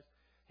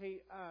Hey,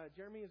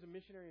 Jeremy is a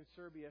missionary in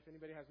Serbia, if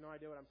anybody has no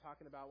idea what I'm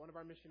talking about. One of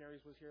our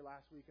missionaries was here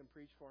last week and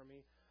preached for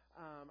me.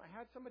 I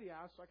had somebody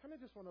ask, so I kind of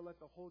just want to let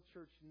the whole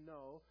church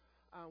know.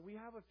 We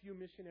have a few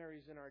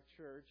missionaries in our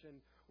church, and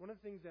one of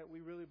the things that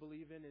we really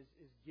believe in is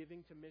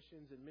giving to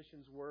missions and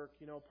missions work.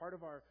 You know, part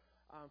of our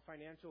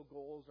financial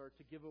goals are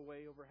to give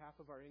away over half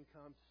of our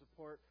income to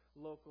support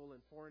local and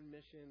foreign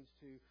missions,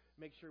 to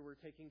make sure we're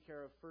taking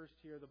care of first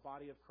here the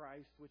body of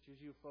Christ, which is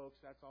you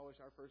folks. That's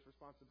always our first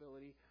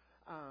responsibility.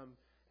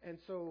 And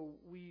so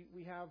we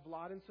have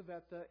Vlad and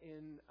Saveta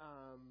in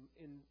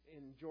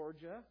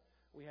Georgia.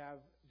 We have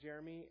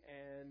Jeremy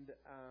and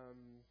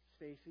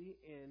Stacy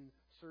in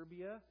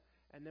Serbia.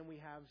 And then we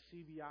have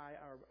CBI,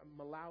 or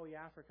Malawi,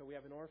 Africa. We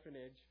have an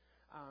orphanage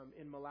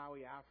in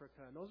Malawi,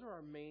 Africa. And those are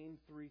our main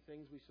three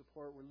things we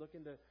support. We're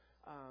looking to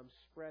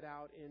spread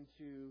out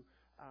into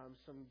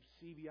some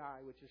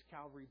CBI, which is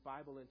Calvary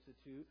Bible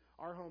Institute.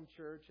 Our home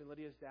church, and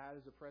Lydia's dad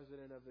is the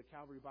president of the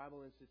Calvary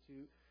Bible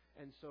Institute.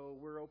 And so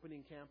we're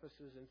opening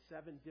campuses in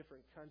 7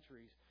 different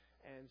countries.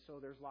 And so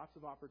there's lots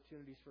of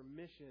opportunities for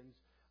missions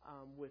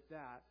with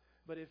that.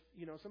 But if,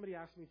 somebody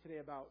asked me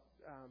today about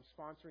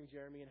sponsoring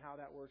Jeremy and how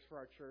that works for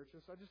our church. And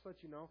so I'll just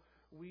let you know,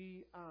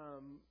 we,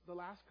 the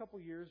last couple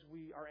years,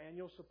 our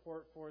annual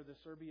support for the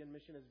Serbian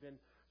mission has been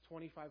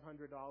 $2,500.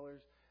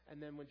 And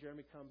then when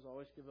Jeremy comes, I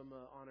always give him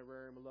an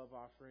honorarium, a love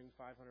offering,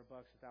 $500,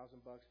 $1,000.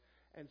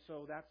 And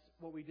so that's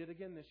what we did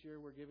again this year.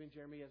 We're giving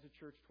Jeremy as a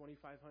church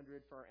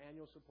 $2,500 for our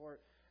annual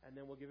support. And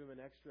then we'll give him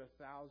an extra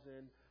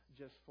 $1,000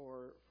 just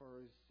for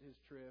his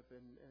trip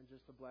and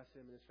just to bless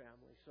him and his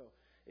family. So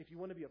if you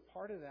want to be a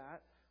part of that,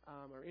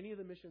 or any of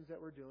the missions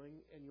that we're doing,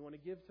 and you want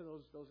to give to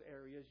those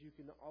areas, you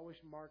can always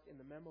mark in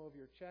the memo of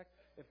your check.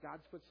 If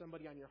God's put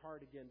somebody on your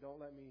heart, again, don't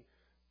let me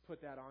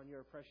put that on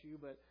you or press you.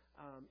 But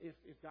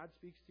if God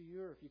speaks to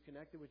you, or if you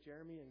connected with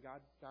Jeremy and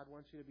God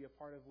wants you to be a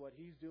part of what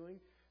he's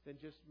doing, then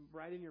just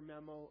write in your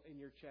memo,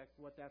 in your check,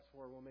 what that's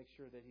for. We'll make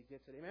sure that he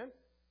gets it. Amen?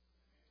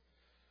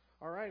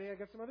 All right, hey, I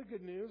got some other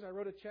good news. I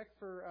wrote a check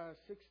for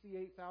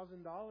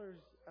 $68,000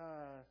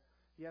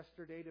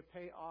 yesterday to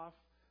pay off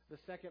the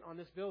second on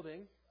this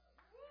building.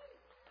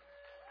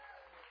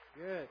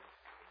 Good.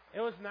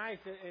 It was nice.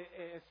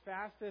 As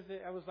fast as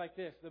I was like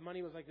this. The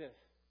money was like this.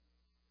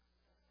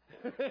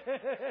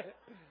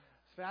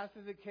 As fast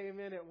as it came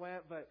in, it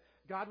went. But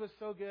God was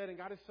so good, and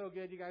God is so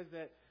good, you guys,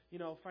 that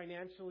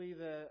financially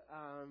the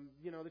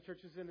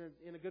church is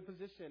in a good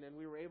position, and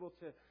we were able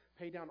to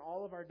pay down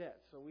all of our debt.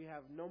 So we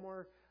have no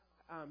more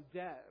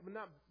debt.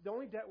 Not the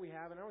only debt we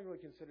have, and I don't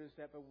really consider this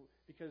debt, but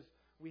because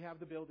we have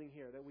the building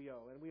here that we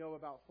owe, and we owe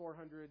about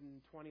 $420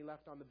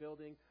 left on the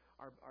building.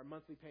 Our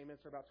monthly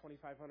payments are about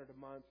 $2,500 a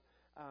month,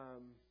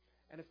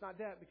 and it's not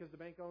debt because the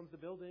bank owns the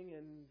building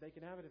and they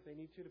can have it if they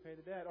need to pay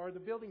the debt, or the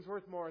building's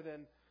worth more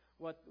than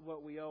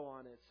what we owe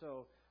on it.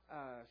 So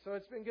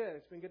it's been good.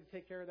 It's been good to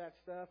take care of that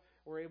stuff.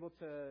 We're able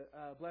to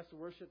bless the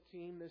worship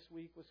team this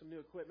week with some new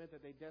equipment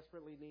that they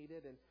desperately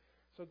needed, and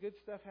so good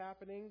stuff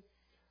happening.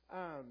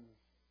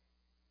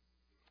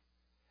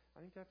 I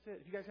think that's it.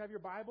 If you guys have your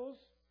Bibles,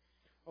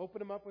 open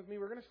them up with me.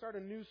 We're going to start a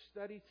new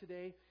study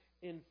today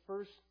in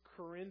 1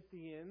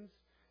 Corinthians.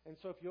 And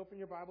so if you open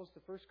your Bibles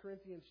to 1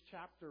 Corinthians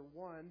chapter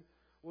 1,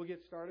 we'll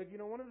get started.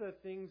 One of the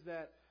things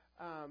that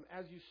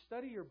as you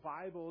study your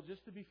Bible,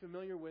 just to be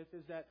familiar with,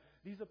 is that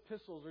these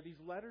epistles or these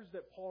letters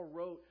that Paul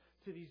wrote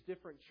to these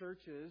different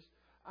churches,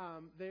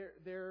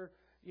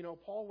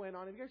 Paul went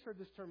on, have you guys heard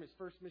this term, his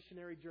first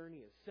missionary journey,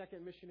 his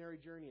second missionary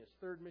journey, his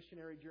third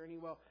missionary journey?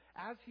 Well,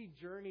 as he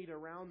journeyed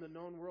around the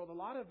known world, a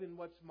lot of in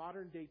what's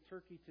modern day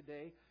Turkey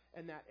today,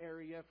 and that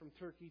area from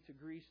Turkey to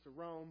Greece to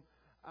Rome,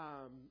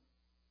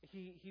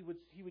 he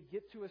would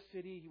get to a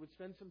city, he would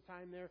spend some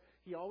time there.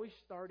 He always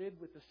started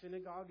with the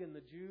synagogue and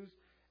the Jews,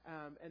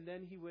 and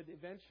then he would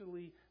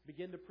eventually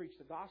begin to preach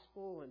the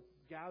gospel, and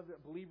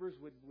believers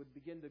would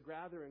begin to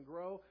gather and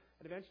grow.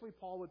 And eventually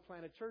Paul would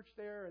plant a church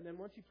there, and then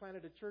once he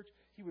planted a church,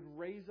 he would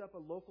raise up a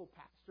local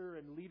pastor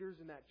and leaders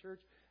in that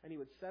church, and he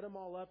would set them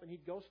all up, and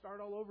he'd go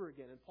start all over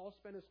again. And Paul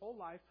spent his whole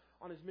life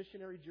on his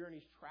missionary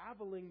journeys,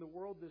 traveling the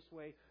world this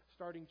way,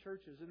 starting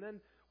churches. And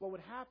then what would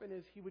happen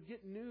is he would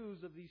get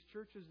news of these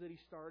churches that he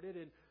started,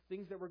 and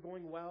things that were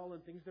going well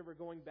and things that were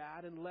going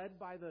bad, and led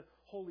by the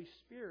Holy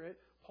Spirit,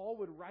 Paul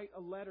would write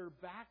a letter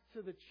back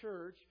to the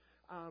church,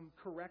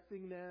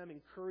 correcting them,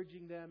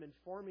 encouraging them,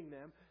 informing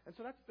them. And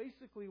so that's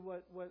basically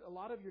what a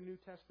lot of your New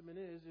Testament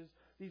is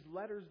these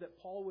letters that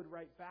Paul would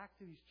write back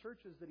to these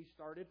churches that he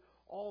started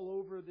all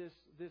over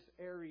this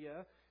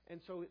area.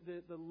 And so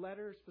the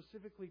letter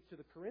specifically to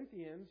the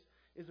Corinthians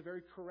is a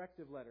very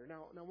corrective letter.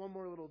 Now one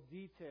more little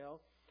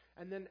detail.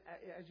 And then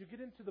as you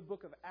get into the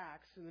book of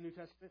Acts in the New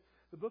Testament,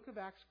 the book of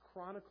Acts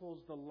chronicles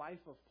the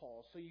life of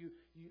Paul. So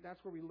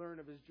that's where we learn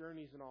of his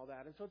journeys and all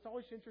that. And so it's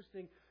always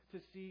interesting to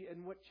see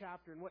in what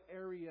chapter, in what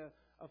area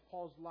of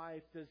Paul's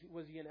life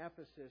was he in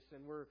Ephesus.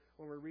 And when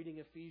we're reading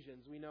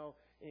Ephesians, we know,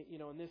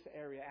 in this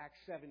area, Acts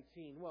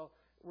 17. Well,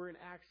 we're in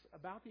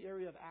about the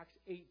area of Acts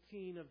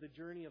 18 of the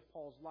journey of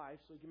Paul's life.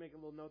 So you can make a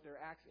little note there.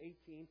 Acts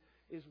 18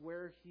 is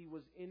where he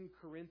was in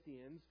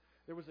Corinthians.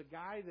 There was a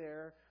guy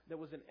there that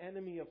was an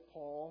enemy of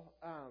Paul,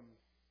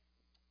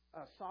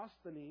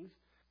 Sosthenes,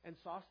 and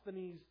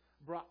Sosthenes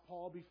brought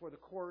Paul before the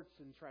courts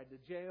and tried to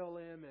jail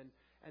him.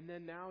 And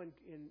then now in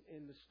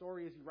the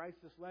story, as he writes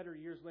this letter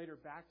years later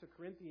back to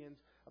Corinthians,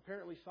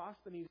 apparently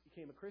Sosthenes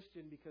became a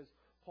Christian because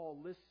Paul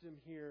lists him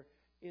here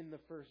in the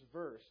first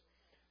verse.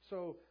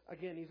 So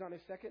again, he's on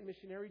his second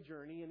missionary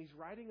journey, and he's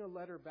writing a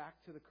letter back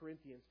to the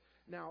Corinthians.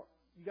 Now,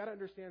 you got to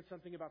understand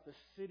something about the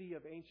city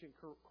of ancient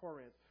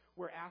Corinth,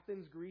 where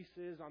Athens, Greece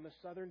is, on the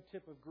southern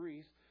tip of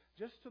Greece.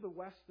 Just to the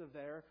west of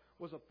there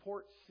was a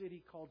port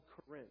city called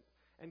Corinth.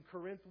 And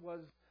Corinth was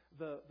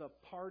the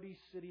party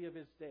city of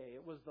its day.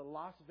 It was the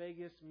Las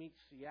Vegas meets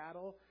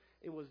Seattle.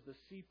 It was the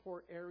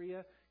seaport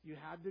area. You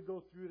had to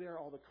go through there.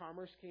 All the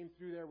commerce came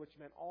through there, which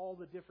meant all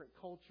the different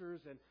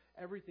cultures and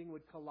everything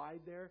would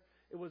collide there.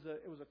 It was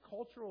a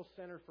cultural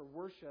center for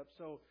worship.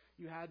 So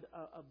you had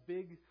a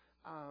big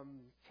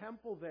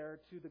temple there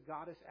to the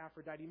goddess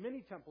Aphrodite.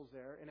 Many temples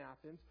there in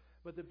Athens,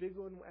 but the big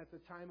one at the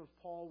time of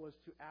Paul was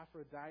to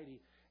Aphrodite.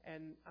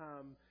 And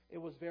it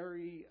was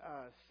very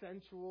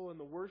sensual, and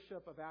the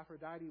worship of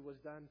Aphrodite was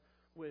done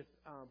with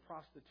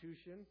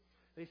prostitution.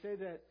 They say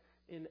that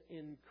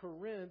in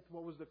Corinth,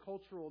 what was the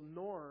cultural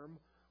norm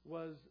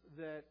was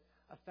that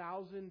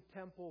 1,000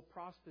 temple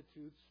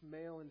prostitutes,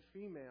 male and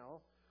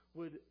female,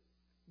 would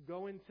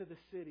go into the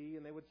city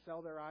and they would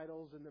sell their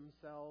idols and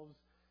themselves,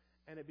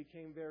 and it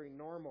became very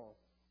normal.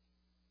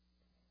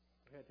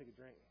 I gotta take a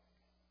drink.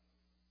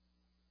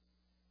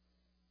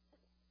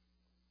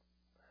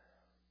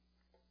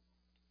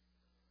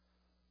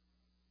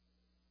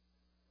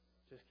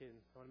 Just kidding.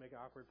 I want to make an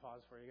awkward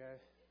pause for you guys.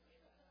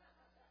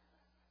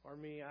 Or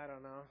me, I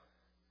don't know.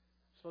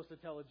 I'm supposed to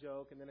tell a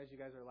joke, and then as you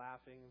guys are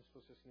laughing, I'm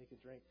supposed to sneak a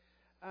drink.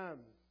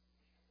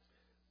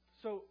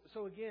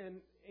 So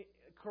again,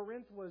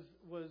 Corinth was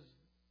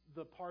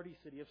the party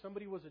city. If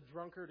somebody was a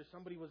drunkard, if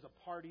somebody was a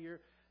partier,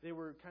 they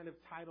were kind of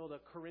titled a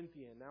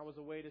Corinthian. That was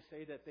a way to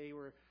say that they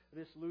were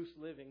this loose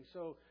living.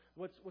 So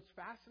what's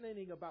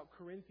fascinating about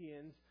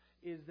Corinthians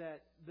is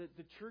that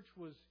the church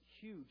was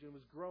huge and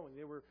was growing.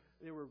 They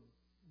were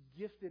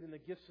gifted in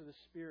the gifts of the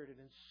Spirit and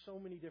in so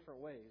many different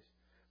ways.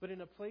 But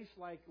in a place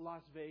like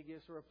Las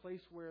Vegas, or a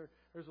place where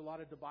there's a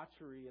lot of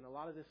debauchery and a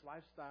lot of this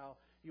lifestyle,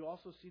 you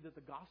also see that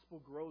the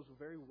gospel grows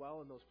very well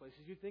in those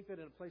places. You'd think that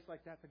in a place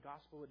like that, the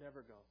gospel would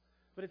never go.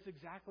 But it's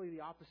exactly the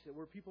opposite.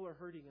 Where people are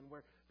hurting and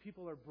where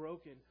people are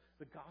broken,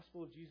 the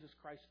gospel of Jesus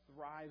Christ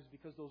thrives,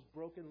 because those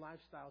broken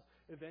lifestyles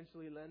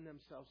eventually lend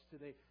themselves to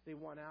they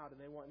want out and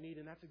they want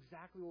need. And that's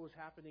exactly what was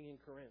happening in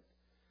Corinth.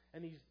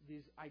 And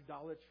these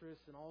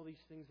idolatrous and all these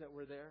things that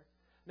were there.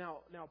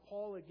 Now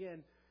Paul,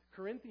 again,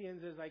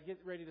 Corinthians, as I get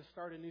ready to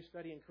start a new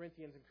study in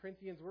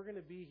Corinthians, we're going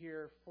to be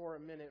here for a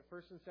minute.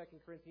 1st and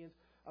 2nd Corinthians,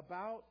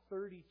 about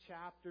 30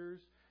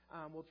 chapters.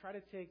 We'll try to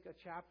take a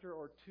chapter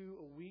or two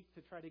a week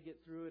to try to get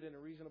through it in a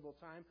reasonable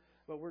time.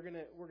 But we're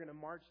gonna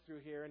march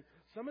through here. And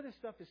some of this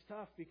stuff is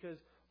tough because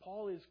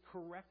Paul is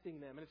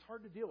correcting them, and it's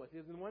hard to deal with.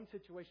 In one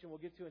situation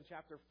we'll get to in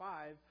chapter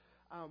 5,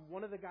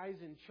 one of the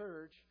guys in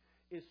church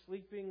is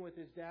sleeping with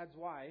his dad's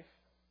wife,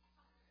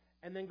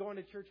 and then going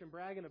to church and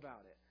bragging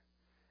about it.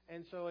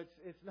 And so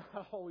it's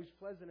not always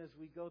pleasant as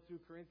we go through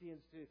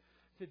Corinthians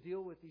to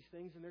deal with these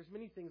things. And there's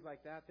many things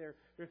like that. Their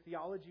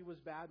theology was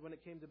bad when it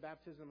came to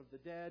baptism of the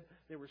dead.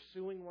 They were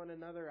suing one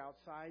another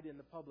outside in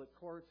the public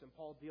courts, and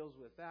Paul deals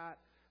with that.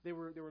 They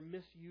were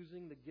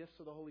misusing the gifts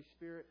of the Holy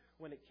Spirit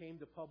when it came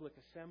to public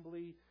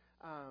assembly.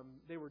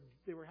 They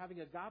were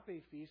having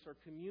agape feasts or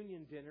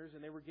communion dinners,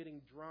 and they were getting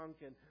drunk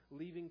and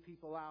leaving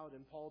people out,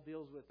 and Paul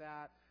deals with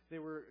that. They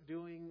were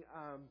doing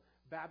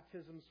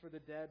baptisms for the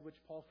dead, which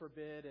Paul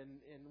forbid, and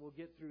we'll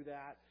get through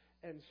that.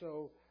 And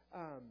so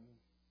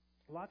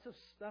lots of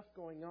stuff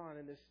going on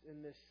in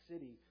this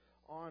city,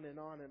 on and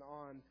on and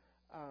on.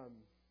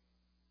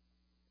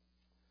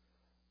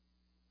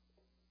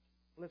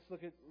 Let's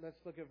look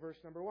at verse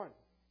number 1.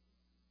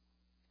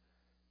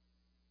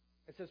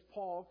 It says,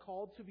 Paul,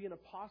 called to be an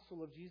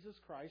apostle of Jesus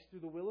Christ through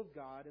the will of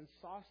God, and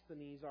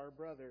Sosthenes, our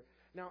brother.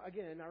 Now,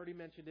 again, I already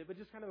mentioned it, but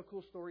just kind of a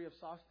cool story of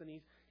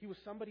Sosthenes. He was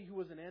somebody who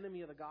was an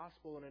enemy of the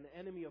gospel and an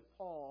enemy of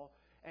Paul,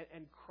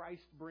 and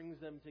Christ brings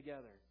them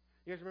together.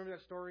 You guys remember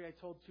that story I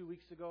told 2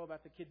 weeks ago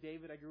about the kid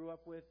David I grew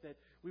up with, that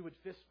we would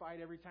fist fight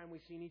every time we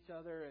seen each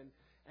other,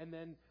 and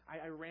then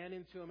I ran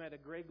into him at a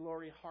Grey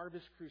Glory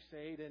Harvest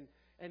Crusade,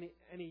 and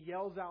he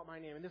yells out my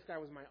name, and this guy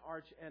was my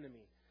arch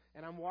enemy.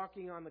 And I'm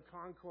walking on the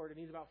Concord, and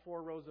he's about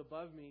 4 rows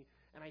above me,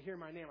 and I hear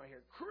my name. I hear,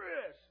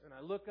 Chris! And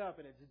I look up,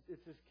 and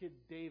it's this kid,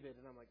 David.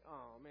 And I'm like,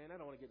 oh, man, I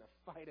don't want to get in a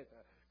fight at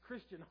the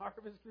Christian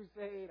Harvest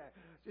Crusade. I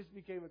just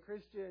became a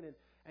Christian.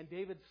 And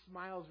David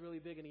smiles really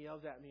big, and he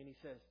yells at me, and he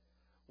says,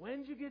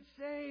 when'd you get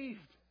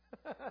saved?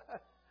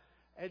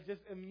 And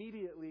just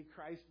immediately,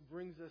 Christ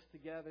brings us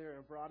together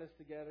and brought us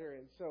together.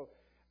 And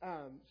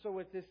so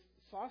with this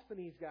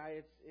Sosthenes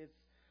guy, it's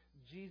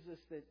Jesus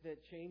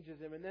that changes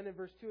him. And then in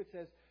verse 2 it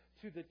says,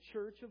 to the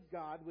church of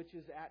God which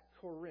is at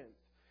Corinth.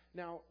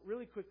 Now,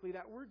 really quickly,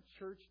 that word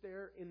church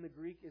there in the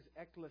Greek is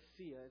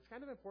ekklesia. It's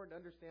kind of important to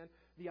understand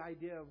the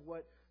idea of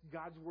what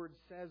God's Word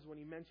says when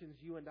He mentions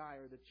you and I,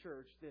 or the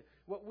church.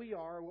 What we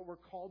are, what we're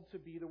called to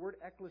be. The word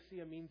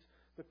ekklesia means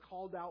the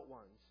called out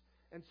ones.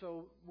 And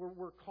so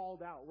we're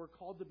called out. We're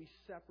called to be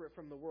separate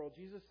from the world.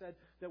 Jesus said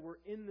that we're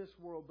in this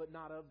world, but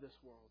not of this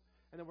world.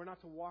 And that we're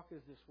not to walk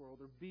as this world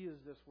or be as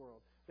this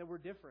world. That we're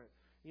different.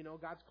 You know,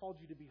 God's called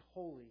you to be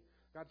holy.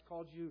 God's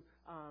called you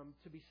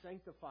to be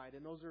sanctified.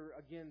 And those are,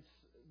 again,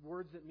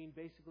 words that mean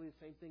basically the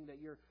same thing, that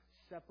you're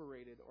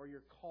separated or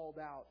you're called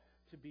out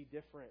to be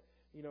different.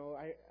 You know,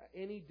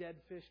 any dead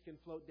fish can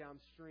float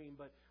downstream,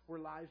 but we're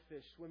live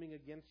fish swimming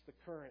against the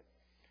current.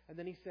 And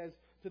then he says,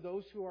 to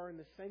those who are in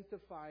the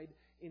sanctified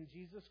in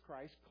Jesus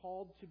Christ,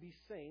 called to be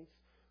saints,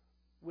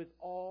 with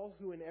all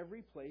who in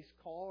every place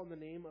call on the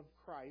name of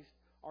Christ,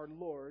 our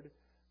Lord,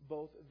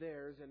 both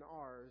theirs and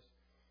ours.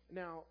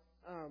 Now,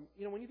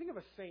 you know, when you think of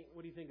a saint,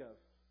 what do you think of?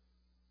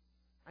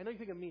 I know you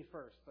think of me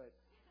first, but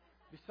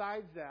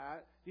besides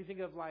that, do you think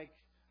of, like,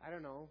 I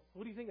don't know,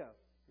 what do you think of?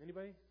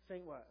 Anybody?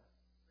 Saint what?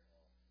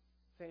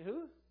 Saint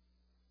who?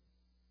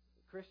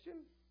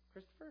 Christian?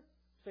 Christopher?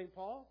 Saint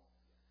Paul?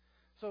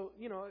 So,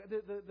 you know,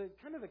 the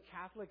kind of the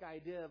Catholic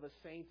idea of a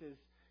saint is,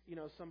 you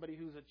know, somebody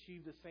who's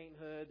achieved a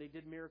sainthood. They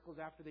did miracles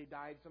after they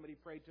died. Somebody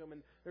prayed to them,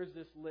 and there's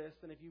this list.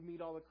 And if you meet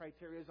all the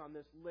criteria on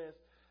this list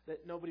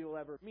that nobody will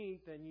ever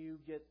meet, then you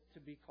get to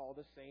be called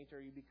a saint,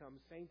 or you become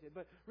sainted.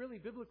 But really,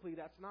 biblically,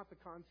 that's not the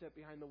concept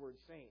behind the word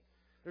saint.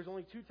 There's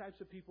only two types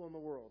of people in the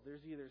world.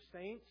 There's either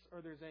saints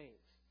or there's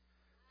ain'ts.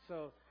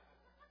 So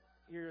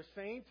you're a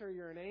saint or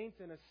you're an ain't,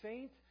 and a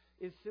saint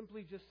is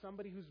simply just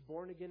somebody who's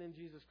born again in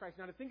Jesus Christ.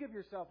 Now, to think of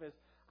yourself as,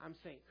 I'm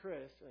Saint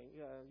Chris,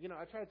 you know,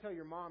 I try to tell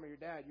your mom or your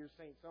dad, you're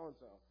Saint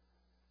so-and-so.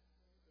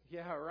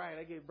 Yeah, right,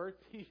 I gave birth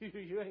to you,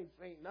 you ain't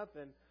Saint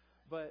nothing.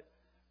 But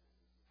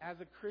as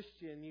a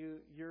Christian,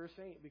 you're a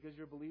saint because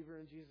you're a believer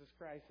in Jesus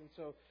Christ. And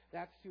so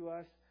that's to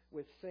us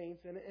with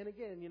saints. And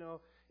again, you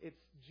know, it's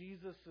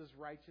Jesus'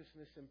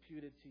 righteousness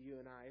imputed to you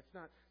and I. It's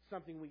not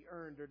something we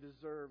earned or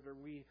deserved, or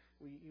we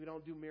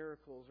don't do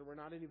miracles, or we're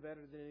not any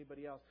better than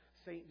anybody else.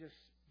 Saint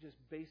just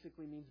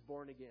basically means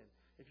born again.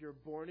 If you're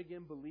a born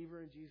again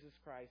believer in Jesus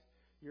Christ,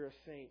 you're a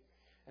saint.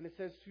 And it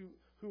says,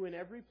 who in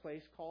every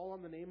place call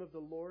on the name of the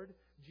Lord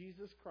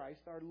Jesus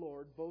Christ, our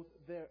Lord, both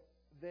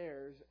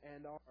theirs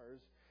and ours.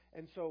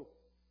 And so,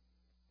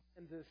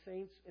 and the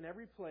saints in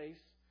every place,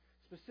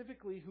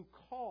 specifically who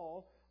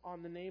call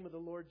on the name of the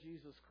Lord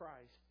Jesus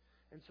Christ.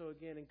 And so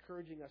again,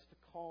 encouraging us to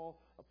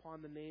call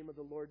upon the name of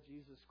the Lord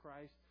Jesus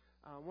Christ.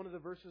 One of the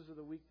verses of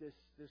the week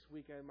this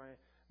week in my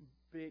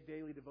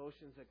daily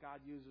devotions that God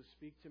uses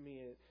speak to me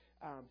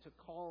to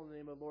call on the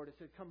name of the Lord. It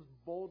said, comes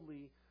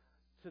boldly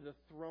to the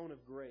throne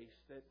of grace.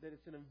 That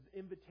it's an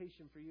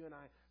invitation for you and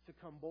I to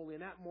come boldly.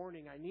 And that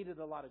morning, I needed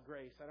a lot of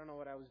grace. I don't know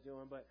what I was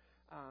doing, but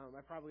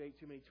I probably ate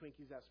too many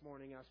Twinkies that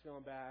morning. I was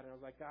feeling bad, and I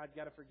was like, God,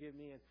 you got to forgive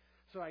me. And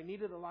so I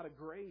needed a lot of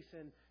grace,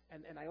 and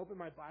I opened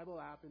my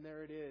Bible app, and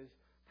there it is.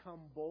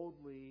 Come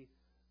boldly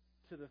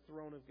to the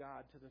throne of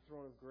God, to the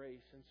throne of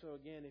grace. And so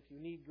again, if you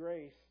need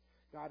grace,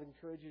 God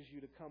encourages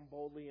you to come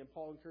boldly, and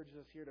Paul encourages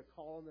us here to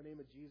call on the name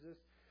of Jesus.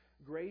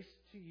 Grace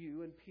to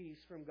you and peace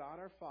from God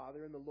our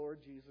Father and the Lord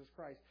Jesus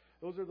Christ.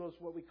 Those are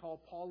what we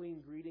call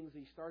Pauline greetings.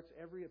 He starts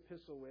every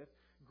epistle with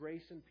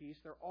grace and peace.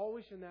 They're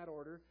always in that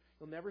order.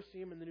 You'll never see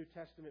them in the New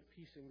Testament,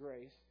 peace and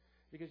grace,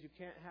 because you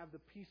can't have the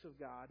peace of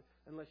God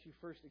unless you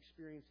first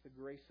experience the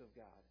grace of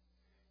God.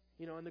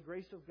 You know, and the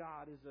grace of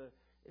God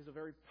is a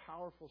very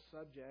powerful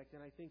subject,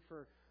 and I think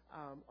for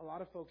a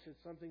lot of folks,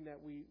 it's something that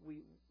we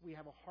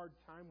have a hard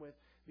time with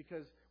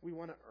because we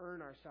want to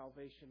earn our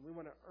salvation. We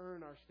want to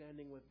earn our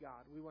standing with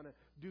God. We want to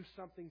do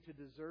something to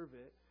deserve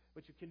it,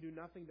 but you can do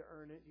nothing to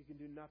earn it. You can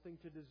do nothing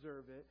to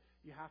deserve it.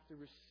 You have to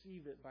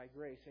receive it by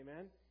grace.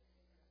 Amen?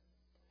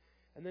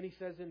 And then he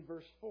says in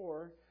verse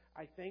 4,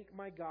 I thank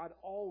my God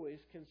always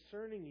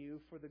concerning you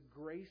for the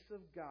grace of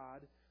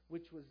God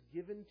which was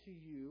given to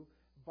you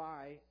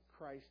by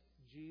Christ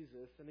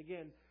Jesus. And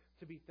again,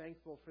 to be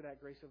thankful for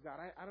that grace of God.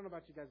 I don't know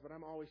about you guys, but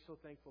I'm always so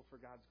thankful for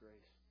God's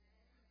grace.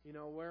 You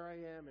know, where I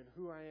am and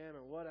who I am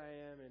and what I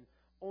am, and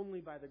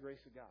only by the grace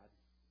of God.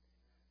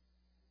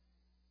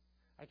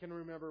 I can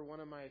remember one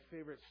of my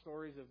favorite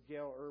stories of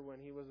Gail Irwin.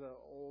 He's an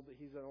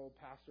old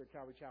pastor at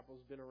Calvary Chapel,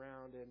 has been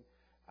around, and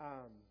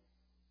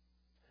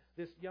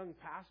this young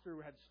pastor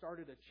had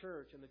started a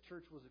church, and the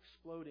church was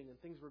exploding, and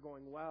things were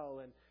going well,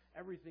 and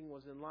everything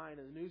was in line,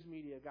 and the news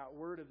media got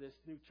word of this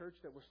new church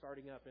that was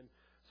starting up, and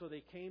so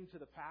they came to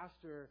the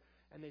pastor,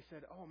 and they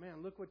said, oh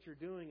man, look what you're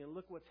doing, and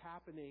look what's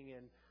happening,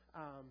 and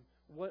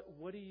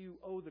what do you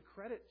owe the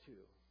credit to?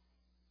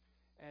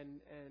 And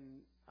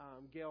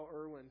Gail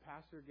Irwin,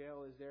 Pastor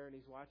Gail, is there, and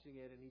he's watching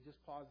it, and he just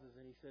pauses,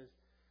 and he says,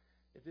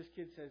 if this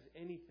kid says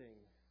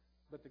anything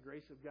but the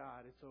grace of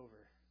God, it's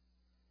over.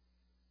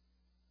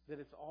 That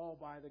it's all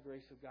by the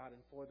grace of God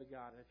and for the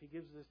God. And if he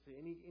gives this to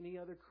any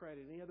other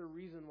credit, any other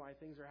reason why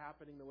things are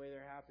happening the way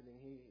they're happening,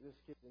 this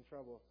kid's in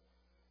trouble.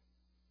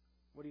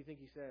 What do you think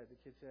he said? The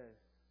kid said,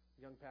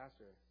 young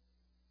pastor,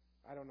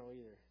 I don't know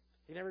either.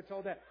 He never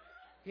told that.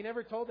 He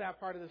never told that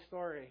part of the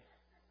story.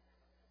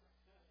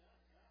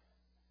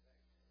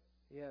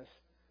 Yes.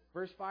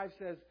 Verse 5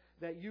 says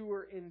that you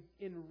were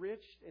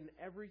enriched in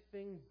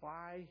everything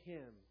by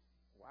Him.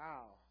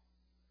 Wow.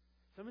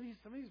 Some of these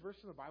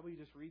verses in the Bible, you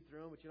just read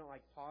through them, but you don't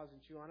like pause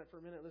and chew on it for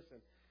a minute. Listen,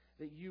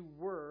 that you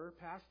were,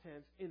 past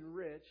tense,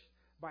 enriched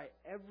by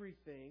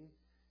everything,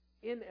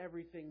 in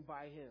everything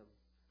by Him.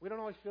 We don't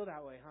always feel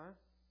that way, huh?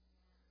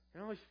 We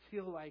don't always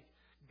feel like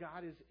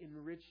God has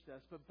enriched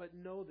us. But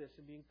know this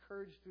and be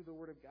encouraged through the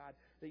Word of God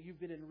that you've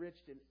been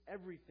enriched in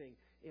everything,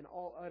 in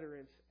all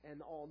utterance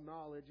and all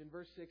knowledge. In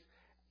verse 6,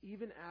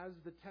 even as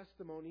the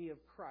testimony of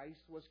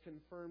Christ was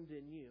confirmed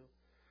in you,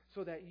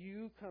 so that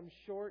you come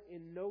short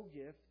in no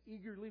gift,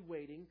 eagerly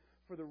waiting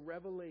for the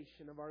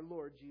revelation of our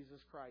Lord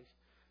Jesus Christ.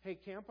 Hey,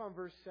 camp on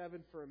verse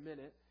 7 for a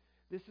minute.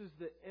 This is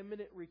the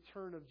imminent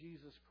return of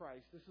Jesus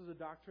Christ. This is a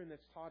doctrine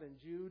that's taught in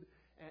Jude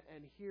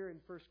and here in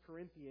 1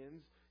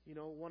 Corinthians. You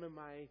know, one of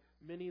my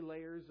many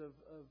layers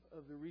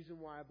of the reason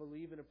why I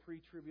believe in a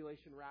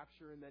pre-tribulation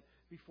rapture, and that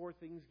before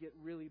things get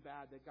really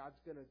bad, that God's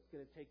going to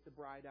take the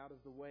bride out of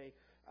the way.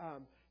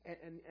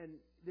 And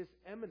this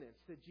eminence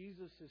that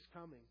Jesus is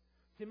coming.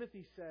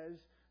 Timothy says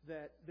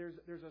that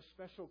there's a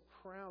special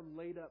crown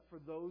laid up for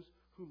those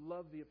who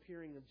love the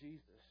appearing of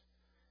Jesus.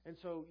 And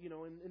so, you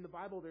know, in the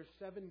Bible, there's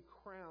 7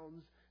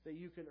 crowns that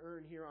you can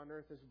earn here on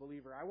earth as a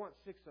believer. I want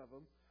 6 of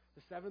them.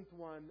 The 7th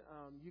one,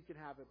 you can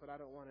have it, but I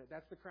don't want it.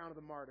 That's the crown of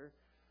the martyr.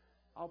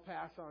 I'll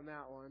pass on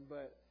that one.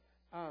 But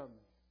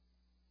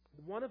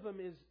one of them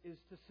is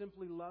to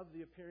simply love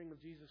the appearing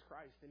of Jesus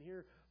Christ. And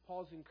here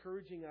Paul's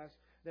encouraging us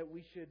that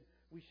we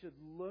should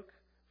look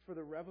for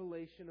the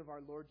revelation of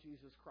our Lord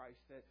Jesus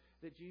Christ,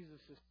 that Jesus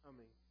is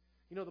coming.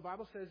 You know, the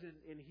Bible says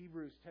in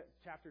Hebrews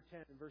chapter 10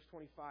 and verse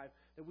 25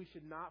 that we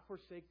should not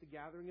forsake the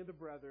gathering of the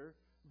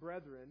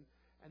brethren.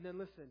 And then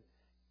listen,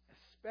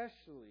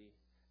 especially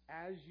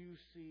as you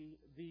see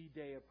the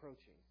day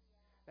approaching.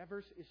 That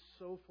verse is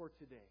so for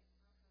today.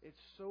 It's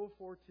so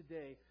for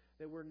today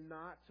that we're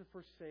not to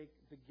forsake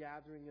the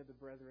gathering of the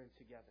brethren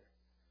together.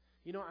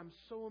 You know, I'm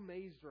so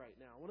amazed right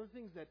now. One of the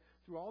things that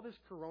through all this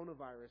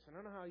coronavirus, and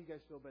I don't know how you guys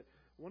feel, but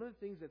one of the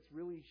things that's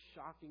really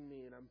shocking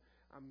me, and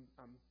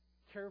I'm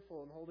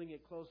careful in holding it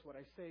close what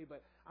I say,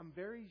 but I'm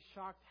very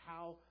shocked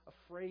how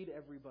afraid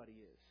everybody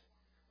is.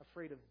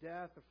 Afraid of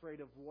death, afraid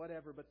of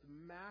whatever, but the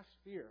mass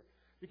fear.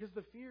 Because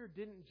the fear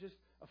didn't just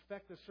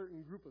affect a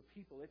certain group of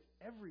people, it's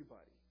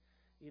everybody.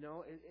 You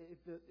know,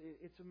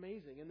 it's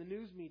amazing. And the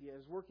news media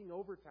is working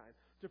overtime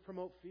to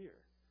promote fear.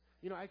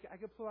 You know, I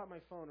could pull out my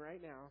phone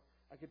right now,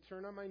 I could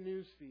turn on my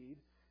news feed,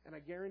 and I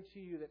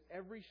guarantee you that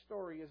every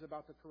story is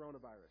about the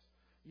coronavirus.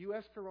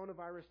 U.S.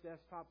 coronavirus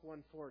deaths top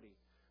 140.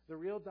 The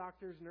real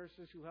doctors,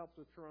 nurses who helped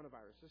with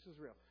coronavirus. This is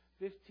real.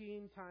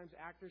 15 times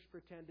actors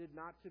pretended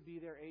not to be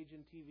their age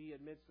in TV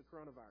amidst the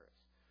coronavirus.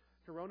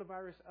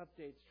 Coronavirus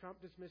updates.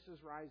 Trump dismisses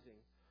rising.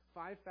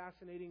 5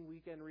 fascinating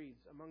weekend reads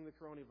among the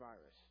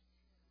coronavirus.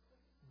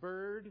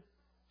 Bird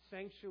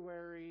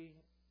sanctuary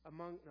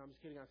among... No, I'm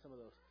just kidding on some of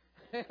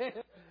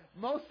those.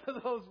 Most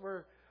of those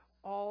were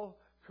all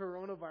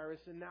coronavirus.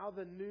 And now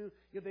the new...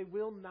 they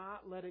will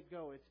not let it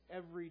go. It's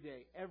every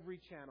day, every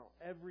channel,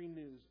 every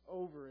news,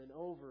 over and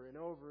over and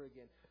over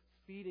again,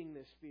 feeding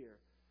this fear.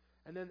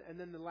 And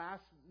then the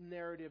last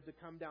narrative to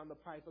come down the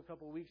pipe a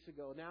couple of weeks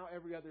ago. Now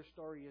every other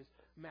story is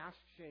mask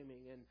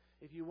shaming, and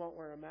if you won't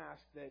wear a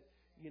mask, that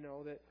you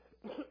know that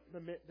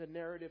the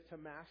narrative to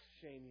mask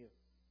shame you.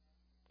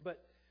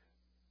 But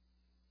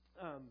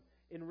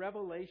in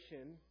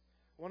Revelation,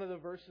 one of the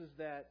verses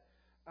that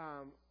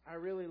I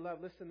really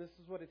love. Listen, this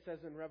is what it says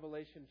in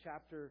Revelation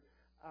chapter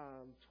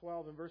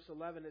 12 and verse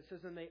 11. It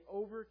says, "And they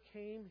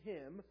overcame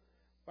him."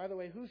 By the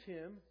way, who's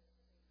him?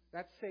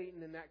 That's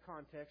Satan in that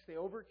context. They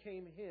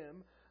overcame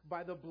him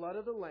by the blood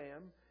of the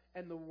Lamb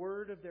and the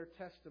word of their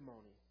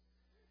testimony.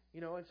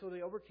 You know, and so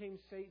they overcame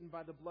Satan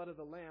by the blood of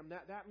the Lamb.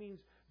 That means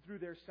through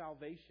their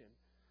salvation.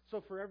 So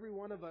for every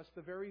one of us,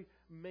 the very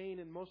main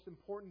and most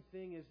important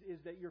thing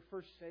is that you're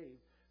first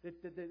saved.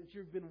 That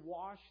you've been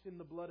washed in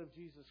the blood of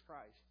Jesus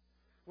Christ.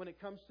 When it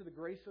comes to the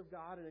grace of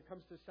God and it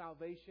comes to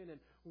salvation and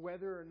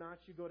whether or not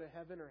you go to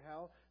heaven or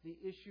hell, the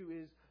issue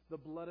is the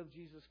blood of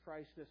Jesus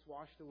Christ that's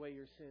washed away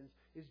your sins.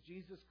 Is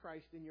Jesus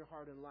Christ in your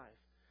heart and life?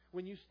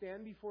 When you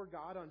stand before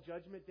God on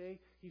Judgment Day,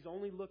 He's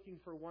only looking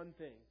for one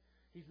thing.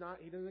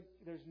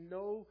 There's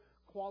no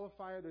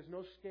qualifier, there's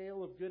no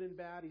scale of good and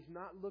bad. He's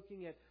not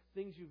looking at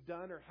things you've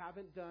done or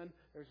haven't done.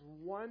 There's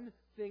one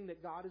thing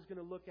that God is going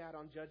to look at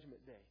on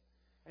Judgment Day.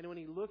 And when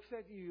He looks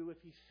at you, if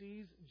He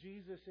sees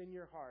Jesus in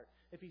your heart,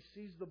 if He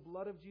sees the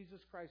blood of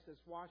Jesus Christ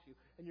that's washed you,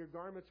 and your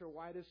garments are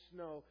white as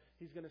snow,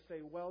 He's going to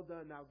say, "Well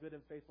done, thou good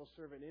and faithful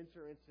servant.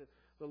 Enter into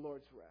the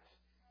Lord's rest."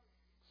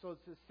 So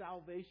it's a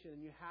salvation,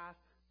 and you have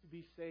to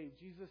be saved.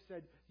 Jesus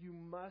said, you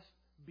must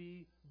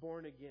be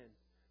born again.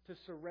 To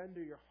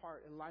surrender your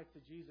heart and life to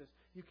Jesus.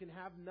 You can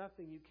have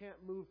nothing. You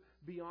can't move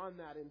beyond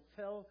that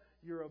until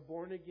you're a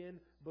born again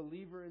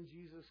believer in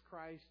Jesus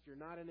Christ. You're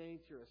not an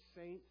ain't, you're a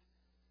saint.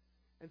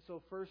 And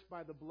so first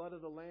by the blood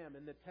of the Lamb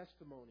and the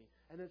testimony.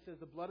 And it says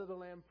the blood of the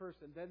Lamb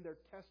first and then their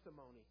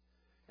testimony.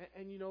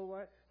 And you know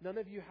what? None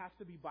of you have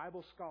to be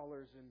Bible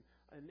scholars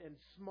and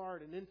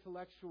smart and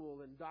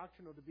intellectual and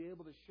doctrinal to be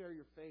able to share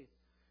your faith.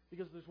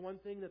 Because there's one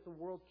thing that the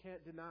world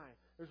can't deny.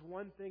 There's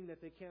one thing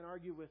that they can't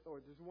argue with, or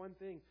there's one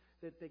thing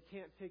that they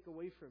can't take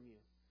away from you.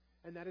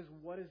 And that is,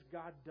 what has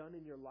God done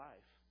in your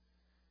life?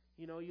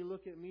 You know, you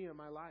look at me and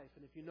my life,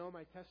 and if you know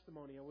my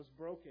testimony, I was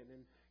broken.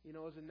 And, you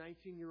know, as a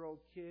 19-year-old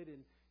kid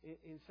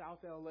in South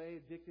LA,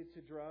 addicted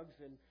to drugs,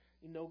 and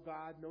no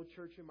God, no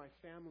church in my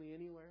family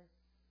anywhere.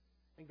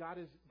 And God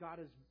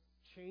has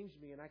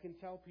changed me, and I can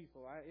tell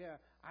people,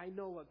 I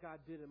know what God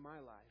did in my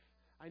life.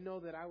 I know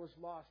that I was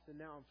lost and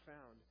now I'm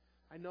found.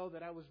 I know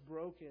that I was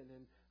broken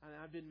and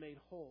I've been made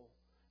whole.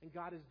 And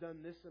God has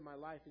done this in my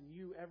life. And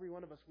you, every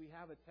one of us, we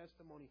have a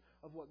testimony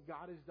of what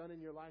God has done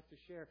in your life to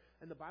share.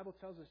 And the Bible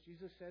tells us,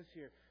 Jesus says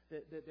here,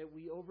 that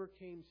we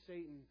overcame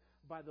Satan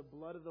by the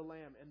blood of the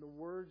Lamb. And the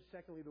word,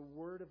 secondly, the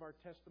word of our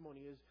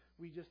testimony is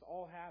we just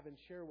all have and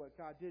share what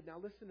God did. Now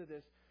listen to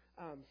this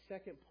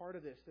second part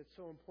of this that's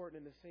so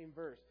important in the same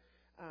verse.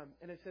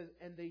 And it says,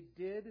 and they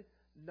did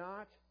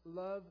not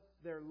love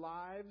their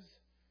lives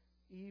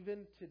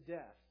even to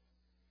death.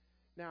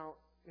 Now,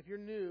 if you're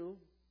new,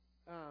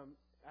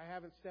 I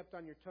haven't stepped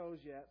on your toes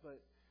yet,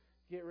 but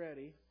get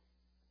ready.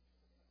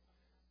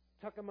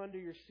 Tuck them under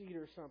your seat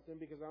or something,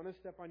 because I'm going to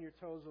step on your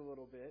toes a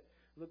little bit.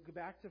 Look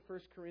back to 1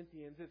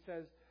 Corinthians. It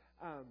says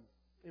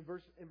in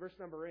verse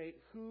number 8,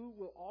 who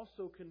will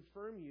also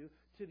confirm you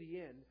to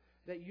the end,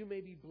 that you may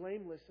be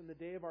blameless in the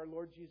day of our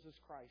Lord Jesus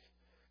Christ.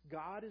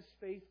 God is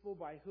faithful,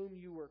 by whom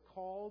you were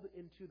called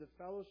into the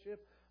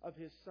fellowship of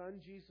His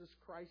Son, Jesus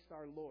Christ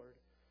our Lord.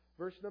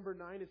 Verse number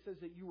 9, it says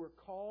that you were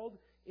called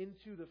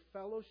into the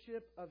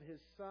fellowship of His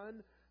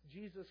Son,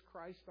 Jesus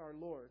Christ our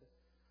Lord.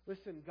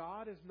 Listen,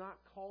 God has not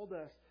called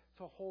us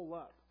to hole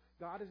up.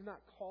 God has not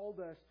called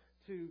us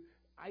to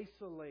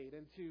isolate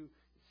and to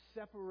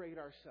separate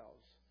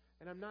ourselves.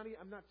 And I'm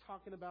not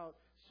talking about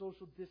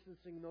social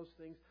distancing and those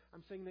things.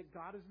 I'm saying that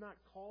God has not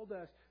called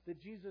us,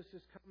 that Jesus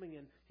is coming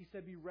in. He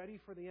said, be ready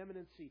for the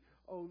imminency.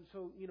 Oh,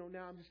 so,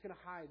 now I'm just going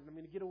to hide and I'm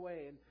going to get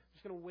away and I'm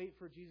just going to wait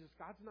for Jesus.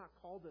 God's not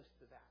called us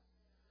to that.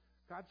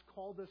 God's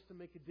called us to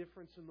make a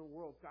difference in the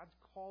world. God's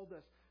called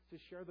us to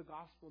share the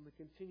gospel and to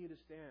continue to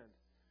stand.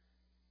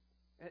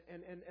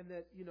 And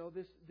that,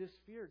 this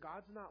fear,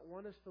 God's not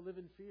want us to live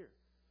in fear.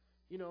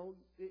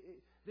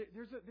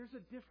 There's a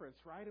difference,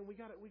 right? And we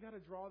got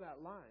to draw that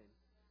line.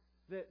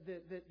 That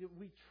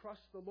we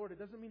trust the Lord. It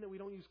doesn't mean that we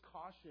don't use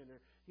caution,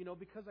 or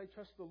because I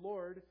trust the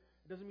Lord,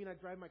 it doesn't mean I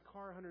drive my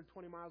car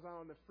 120 miles out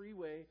on the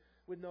freeway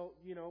with no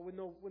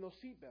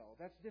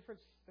seatbelt. That's different.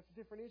 That's a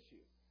different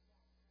issue.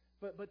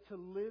 But to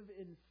live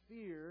in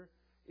fear,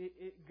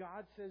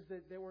 God says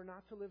that we're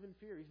not to live in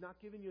fear. He's not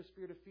giving you a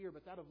spirit of fear,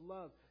 but that of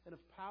love and of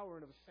power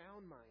and of a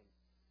sound mind.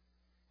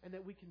 And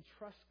that we can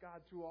trust God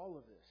through all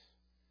of this.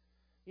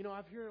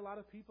 I've heard a lot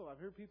of people. I've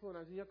heard people when I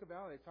was in Yucca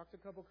Valley. I talked to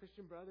a couple of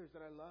Christian brothers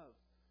that I love.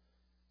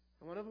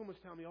 And one of them was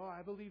telling me,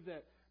 I believe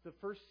that the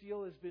first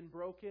seal has been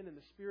broken and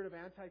the spirit of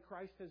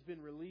Antichrist has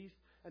been released.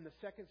 And the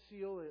second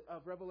seal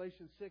of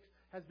Revelation 6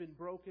 has been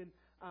broken.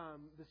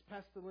 This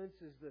pestilence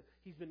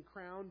he's been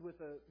crowned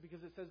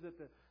because it says that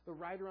the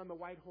rider on the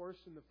white horse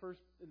in the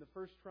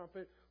first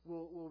trumpet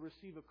will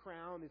receive a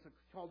crown. It's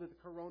called it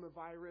the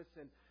coronavirus.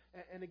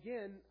 And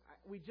again,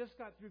 we just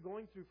got through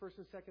going through 1st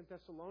and 2nd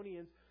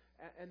Thessalonians,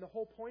 and the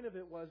whole point of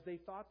it was they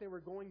thought they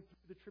were going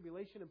through the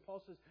tribulation, and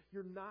Paul says,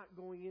 you're not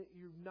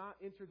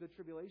entered the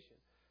tribulation.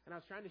 And I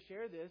was trying to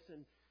share this,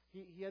 and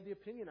he had the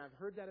opinion. I've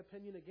heard that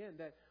opinion again,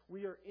 that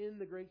we are in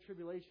the Great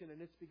Tribulation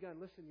and it's begun.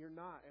 Listen, you're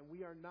not, and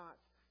we are not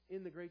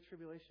in the Great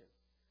Tribulation.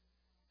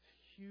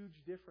 Huge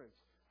difference.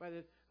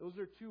 Those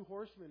are two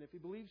horsemen. If he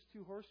believes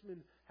two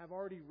horsemen have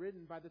already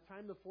ridden, by the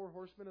time the four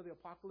horsemen of the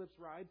apocalypse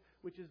ride,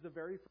 which is the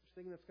very first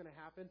thing that's going to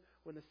happen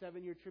when the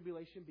 7-year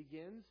tribulation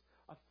begins,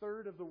 a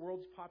third of the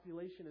world's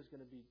population is going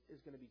to be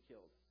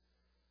killed.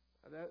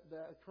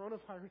 The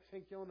coronavirus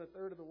ain't killing a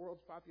third of the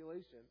world's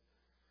population.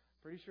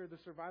 Pretty sure the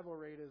survival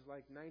rate is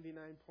like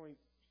 99.2%.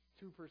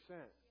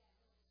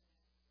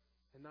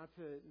 And not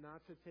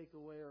to take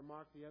away or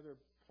mock the other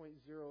 0.08%.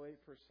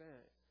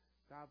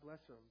 God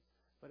bless them.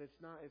 But it's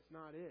not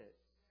it.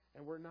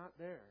 And we're not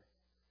there.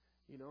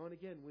 And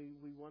again,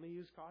 we want to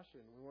use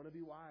caution. We want to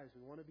be wise.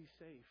 We want to be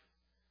safe.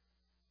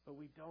 But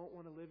we don't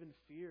want to live in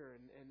fear.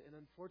 And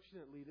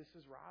unfortunately, this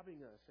is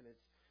robbing us. And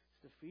it's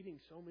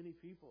defeating so many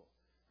people.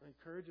 I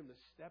encourage them to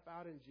step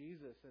out in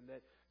Jesus and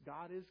that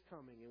God is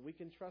coming and we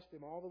can trust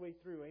Him all the way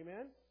through.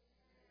 Amen?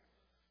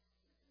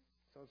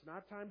 So it's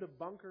not time to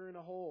bunker in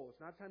a hole.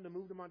 It's not time to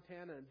move to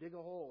Montana and dig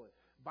a hole and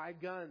buy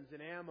guns and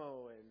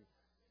ammo, and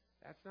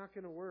that's not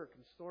going to work.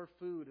 And store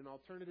food and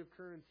alternative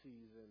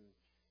currencies.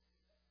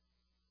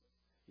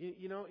 And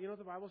you know what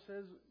the Bible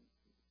says?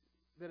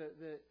 That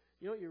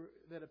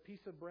a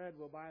piece of bread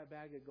will buy a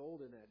bag of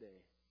gold in that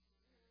day.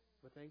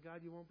 But thank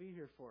God you won't be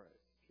here for it.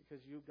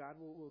 Because God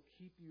will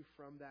keep you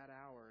from that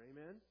hour.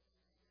 Amen?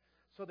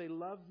 So they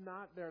loved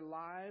not their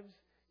lives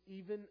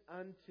even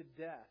unto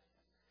death.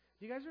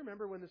 Do you guys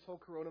remember when this whole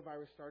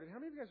coronavirus started? How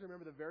many of you guys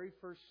remember the very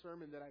first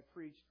sermon that I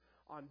preached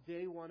on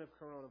day one of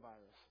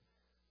coronavirus?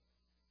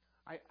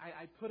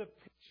 I put a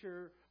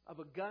picture of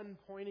a gun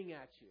pointing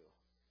at you.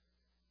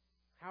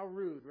 How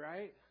rude,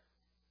 right?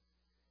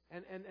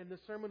 And the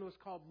sermon was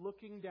called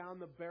Looking Down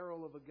the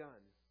Barrel of a Gun.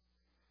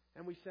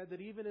 And we said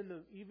that even in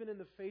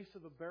the face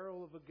of a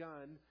barrel of a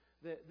gun,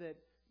 that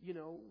you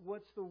know,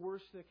 what's the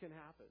worst that can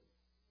happen?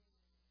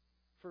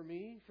 For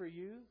me, for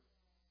you?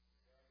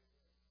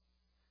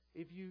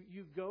 If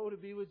you go to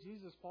be with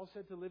Jesus, Paul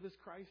said to live as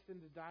Christ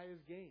and to die as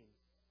gain.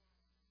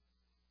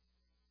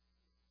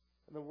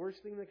 And the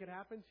worst thing that could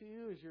happen to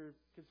you is you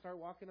could start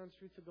walking on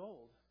streets of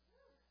gold.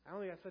 I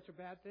don't think that's such a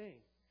bad thing.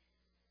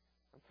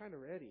 I'm kind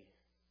of ready.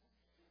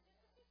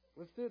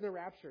 Let's do the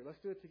rapture. Let's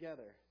do it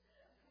together.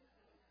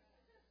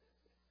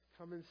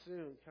 Coming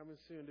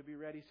soon to be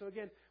ready. So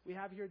again, we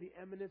have here the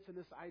eminence and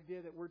this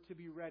idea that we're to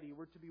be ready.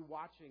 We're to be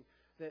watching.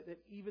 That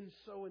even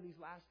so in these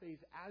last days,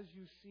 as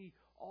you see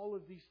all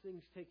of these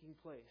things taking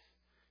place.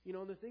 You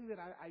know, and the thing that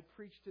I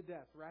preached to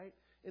death, right?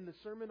 In the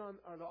sermon on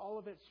the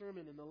Olivet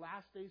sermon, in the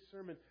last day's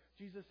sermon,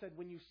 Jesus said,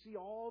 when you see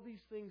all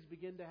these things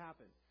begin to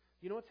happen.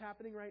 You know what's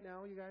happening right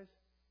now, you guys?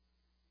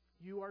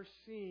 You are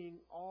seeing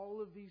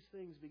all of these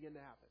things begin to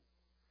happen.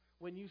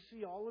 When you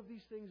see all of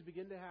these things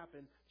begin to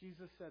happen,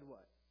 Jesus said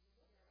what?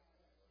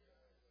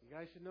 You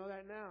guys should know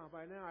that now.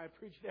 By now, I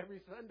preach it every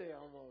Sunday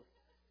almost.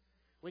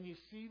 When you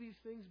see these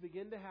things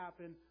begin to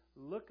happen,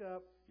 look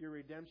up, your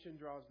redemption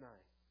draws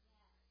nigh.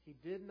 He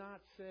did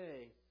not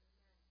say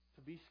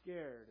to be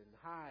scared and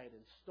hide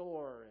and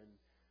store and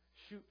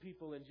shoot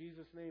people in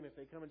Jesus' name if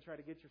they come and try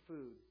to get your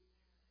food.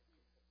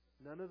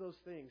 None of those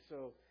things.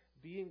 So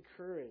be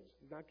encouraged.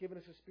 He's not giving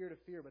us a spirit of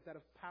fear, but that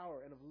of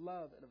power and of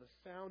love and of a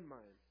sound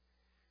mind.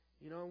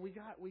 You know, and we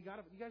got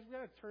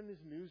to turn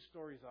these news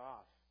stories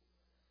off.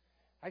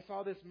 I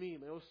saw this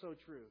meme. It was so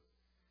true.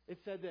 It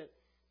said that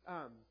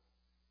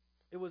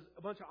it was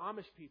a bunch of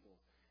Amish people.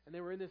 And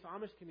they were in this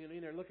Amish community,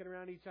 and they're looking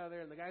around each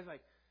other, and the guy's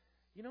like,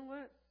 you know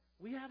what?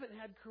 We haven't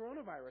had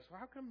coronavirus. Well,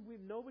 how come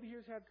nobody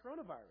here's had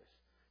coronavirus?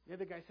 The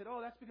other guy said,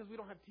 oh, that's because we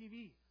don't have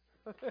TV.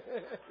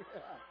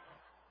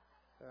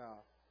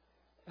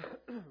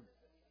 Yeah.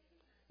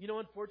 You know,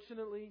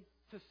 unfortunately,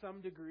 to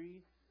some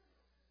degree,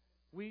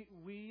 we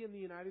in the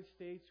United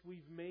States,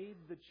 we've made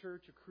the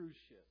church a cruise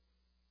ship.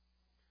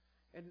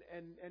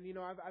 And you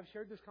know, I've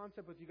shared this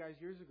concept with you guys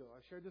years ago.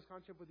 I've shared this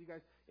concept with you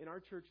guys in our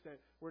church that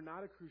we're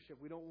not a cruise ship.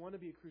 We don't want to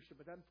be a cruise ship.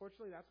 But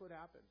unfortunately, that's what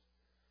happens.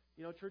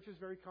 You know, church is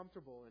very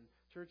comfortable, and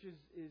church is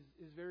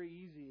very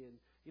easy. And,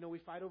 you know, we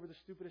fight over the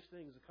stupidest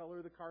things, the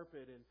color of the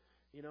carpet, and,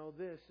 you know,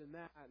 this and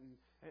that.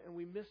 And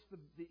we miss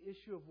the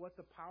issue of what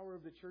the power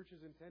of the church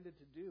is intended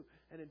to do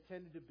and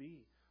intended to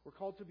be. We're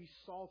called to be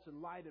salt and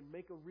light and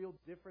make a real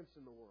difference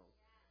in the world.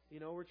 You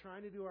know, we're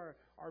trying to do our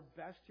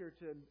best here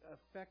to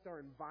affect our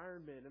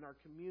environment and our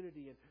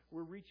community. And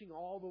we're reaching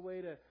all the way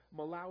to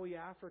Malawi,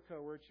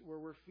 Africa, where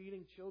we're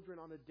feeding children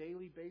on a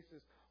daily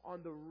basis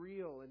on the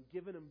real and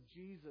giving them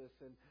Jesus,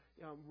 and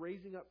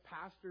raising up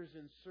pastors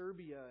in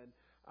Serbia, and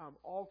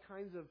all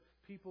kinds of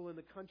people in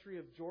the country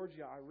of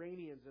Georgia,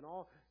 Iranians and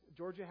all.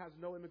 Georgia has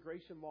no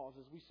immigration laws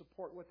as we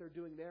support what they're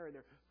doing there. And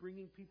they're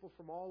bringing people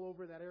from all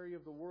over that area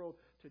of the world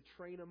to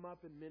train them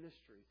up in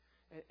ministry.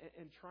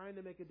 And trying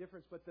to make a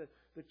difference. But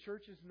the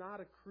church is not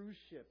a cruise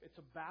ship. It's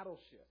a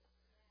battleship.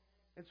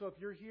 And so if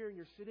you're here and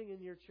you're sitting in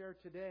your chair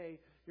today,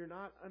 you're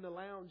not on the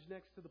lounge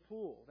next to the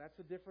pool. That's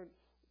a different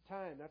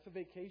time. That's a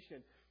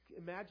vacation.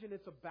 Imagine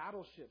it's a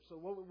battleship.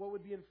 So what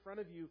would be in front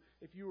of you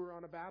if you were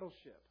on a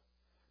battleship?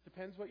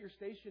 Depends what your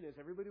station is.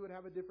 Everybody would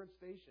have a different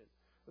station.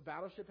 The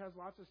battleship has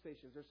lots of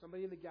stations. There's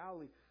somebody in the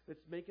galley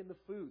that's making the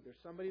food.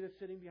 There's somebody that's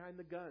sitting behind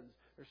the guns.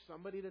 There's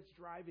somebody that's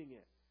driving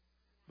it.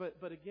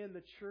 But again,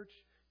 the church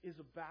is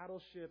a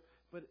battleship,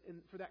 but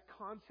for that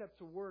concept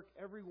to work,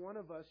 every one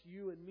of us,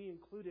 you and me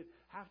included,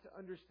 have to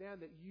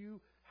understand that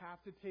you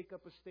have to take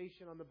up a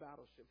station on the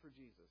battleship for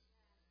Jesus.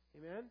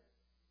 Amen?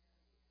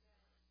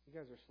 You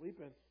guys are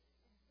sleeping.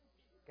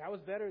 That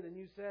was better than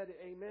you said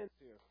amen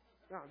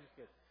to. No, I'm just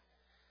kidding.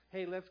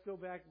 Hey, let's go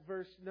back,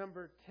 verse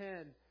number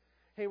 10.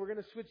 Hey, we're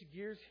going to switch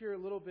gears here a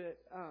little bit.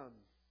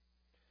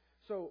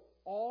 So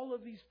all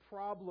of these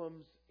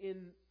problems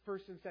in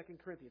 1st and 2nd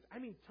Corinthians. I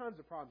mean, tons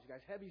of problems, you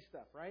guys. Heavy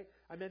stuff, right?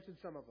 I mentioned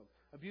some of them.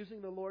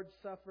 Abusing the Lord's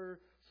Supper,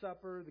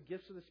 the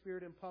gifts of the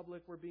Spirit in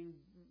public were being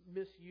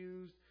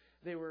misused.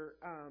 They were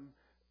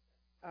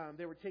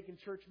taking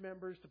church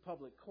members to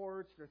public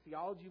courts. Their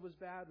theology was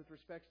bad with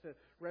respect to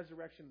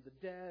resurrection of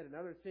the dead and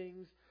other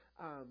things.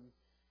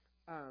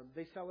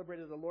 They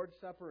celebrated the Lord's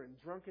Supper and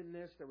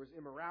drunkenness. There was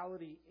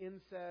immorality,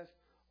 incest,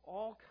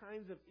 all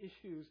kinds of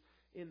issues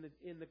in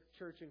the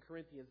church in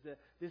Corinthians.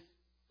 This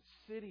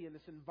city and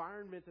this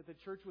environment that the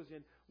church was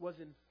in was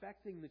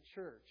infecting the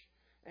church.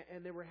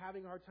 And they were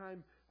having a hard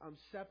time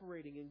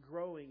separating and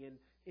growing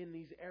in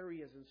these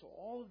areas. And so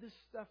all of this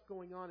stuff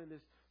going on in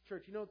this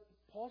church. You know,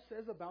 Paul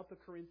says about the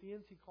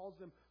Corinthians, he calls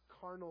them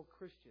carnal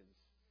Christians.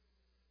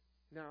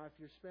 Now, if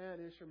you're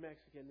Spanish or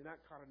Mexican, you're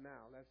not carnal.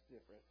 That's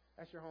different.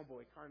 That's your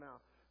homeboy,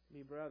 carnal.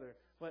 Me brother.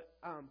 But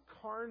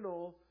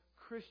carnal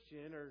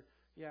Christian, or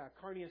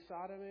carne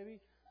asada maybe?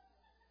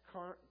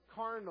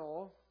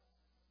 Carnal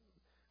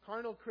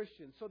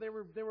Christians. So they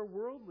were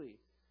worldly.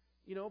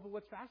 But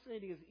what's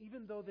fascinating is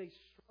even though they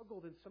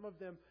struggled, and some of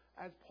them,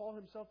 as Paul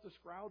himself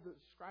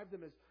described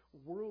them as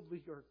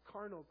worldly or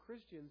carnal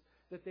Christians,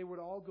 that they would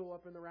all go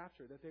up in the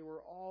rapture, that they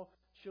were all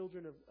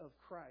children of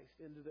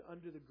Christ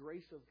under the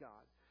grace of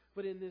God.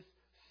 But in this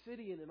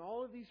city and in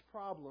all of these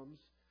problems,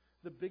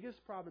 the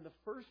biggest problem, the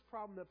first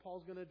problem that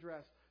Paul's going to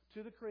address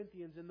to the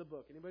Corinthians in the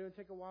book. Anybody want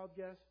to take a wild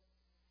guess?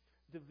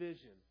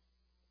 Division.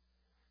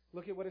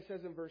 Look at what it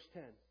says in verse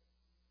 10.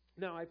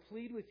 Now I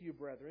plead with you,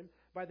 brethren,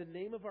 by the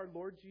name of our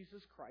Lord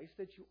Jesus Christ,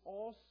 that you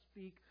all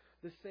speak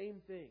the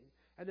same thing,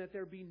 and that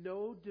there be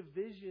no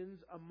divisions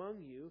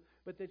among you,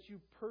 but that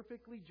you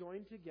perfectly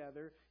join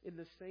together in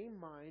the same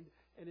mind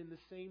and in the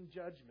same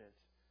judgment.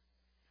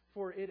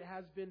 For it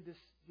has been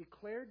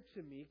declared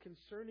to me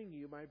concerning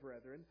you, my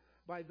brethren,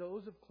 by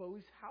those of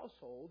Chloe's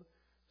household.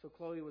 So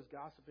Chloe was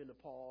gossiping to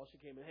Paul. She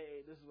came in,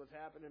 hey, this is what's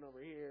happening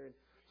over here. And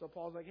so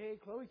Paul's like, hey,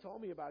 Chloe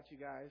told me about you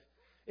guys.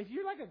 If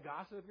you're like a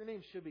gossip, your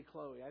name should be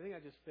Chloe. I think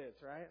that just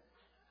fits, right?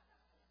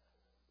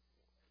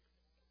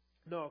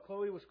 No,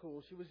 Chloe was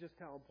cool. She was just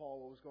telling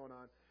Paul what was going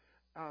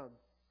on.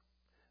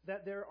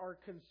 That there are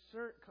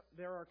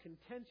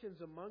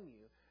contentions among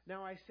you.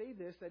 Now I say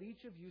this, that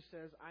each of you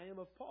says, I am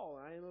of Paul,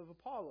 I am of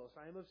Apollos,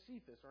 I am of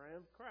Cephas, or I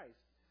am of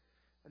Christ.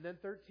 And then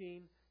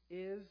 13,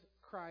 is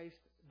Christ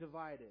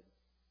divided?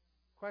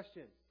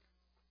 Question.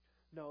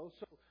 No.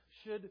 So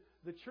should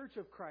the church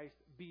of Christ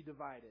be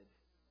divided?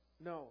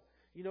 No.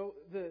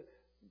 The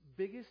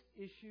biggest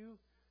issue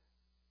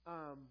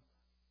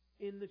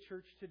in the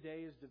church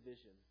today is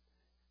division.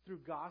 Through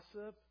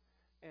gossip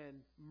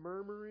and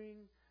murmuring,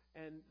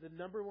 and the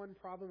number one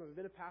problem, I've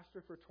been a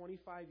pastor for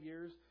 25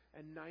 years,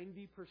 and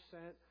 90%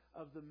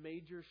 of the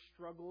major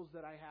struggles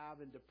that I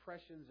have and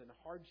depressions and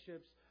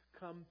hardships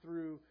come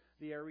through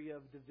the area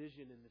of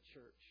division in the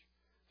church.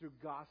 Through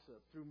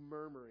gossip, through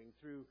murmuring,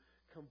 through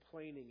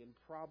complaining and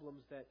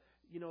problems that,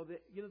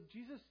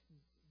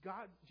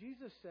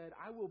 Jesus said,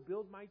 I will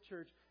build my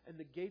church and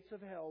the gates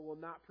of hell will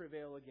not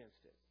prevail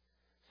against it.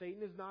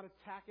 Satan is not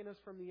attacking us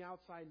from the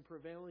outside and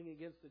prevailing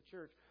against the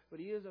church, but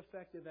he is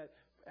effective at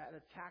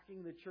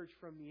attacking the church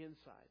from the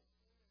inside.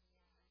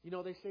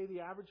 They say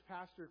the average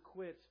pastor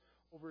quits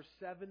over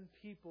 7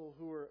 people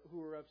who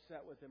are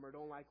upset with him or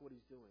don't like what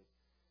he's doing.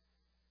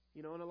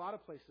 In a lot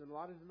of places, in a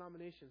lot of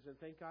denominations, and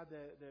thank God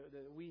that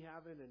we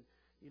haven't, and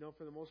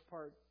for the most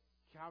part,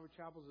 Calvary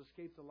Chapel's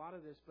escaped a lot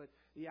of this, but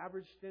the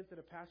average stint that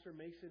a pastor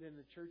makes it in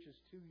the church is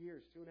 2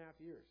 years, 2.5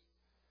 years,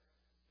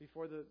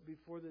 before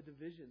the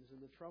divisions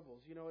and the troubles.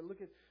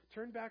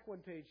 Turn back one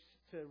page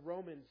to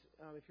Romans.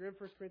 If you're in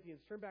 1 Corinthians,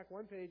 turn back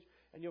one page,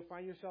 and you'll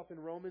find yourself in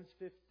Romans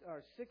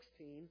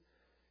 16,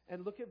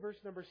 and look at verse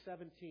number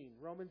 17.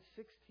 Romans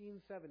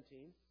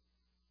 16:17.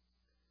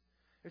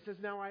 It says,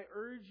 now I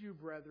urge you,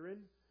 brethren,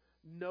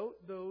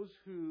 note those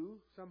who,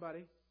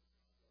 somebody,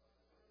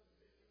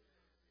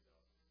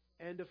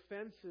 and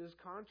offenses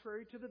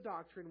contrary to the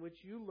doctrine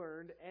which you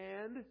learned,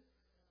 and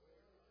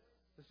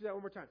let's do that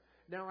one more time.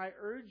 Now I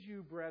urge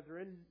you,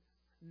 brethren,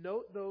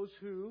 note those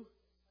who,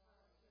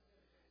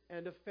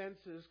 and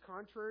offenses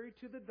contrary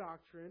to the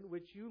doctrine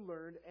which you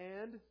learned,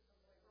 and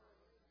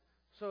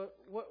so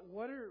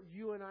what are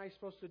you and I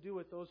supposed to do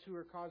with those who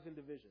are causing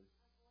division?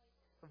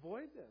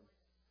 Avoid them.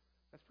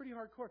 That's pretty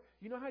hardcore.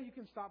 You know how you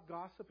can stop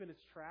gossip in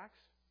its tracks?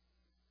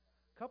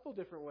 A couple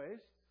different ways.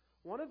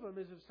 One of them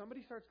is if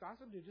somebody starts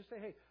gossiping, just say,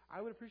 hey,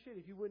 I would appreciate it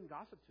if you wouldn't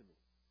gossip to me.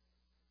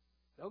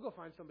 They'll go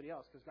find somebody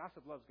else because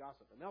gossip loves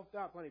gossip. And they'll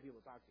have plenty of people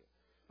to talk to.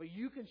 But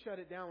you can shut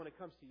it down when it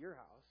comes to your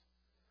house.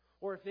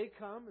 Or if they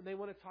come and they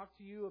want to talk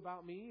to you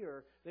about me,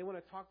 or they want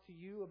to talk to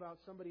you about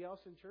somebody else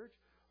in church,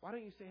 why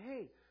don't you say,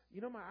 hey,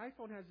 my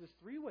iPhone has this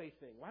 3-way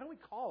thing. Why don't we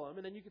call them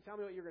and then you can tell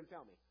me what you're going to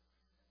tell me?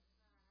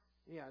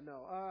 Yeah,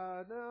 no,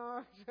 I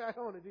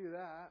don't want to do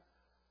that.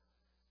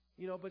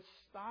 But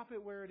stop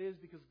it where it is,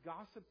 because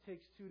gossip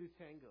takes 2 to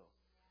tango.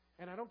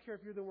 And I don't care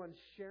if you're the one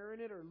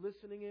sharing it or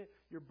listening it,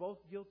 you're both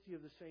guilty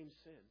of the same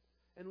sin.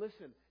 And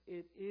listen,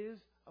 it is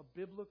a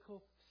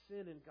biblical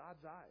sin in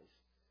God's eyes.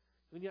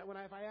 And yet,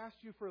 if I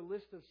asked you for a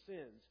list of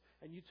sins,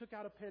 and you took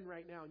out a pen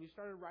right now and you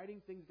started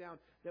writing things down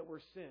that were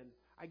sin,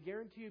 I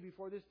guarantee you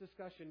before this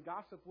discussion,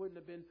 gossip wouldn't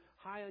have been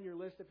high on your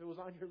list if it was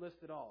on your list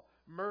at all.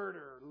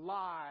 Murder,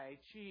 lie,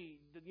 cheat,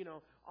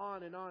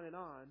 on and on and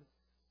on.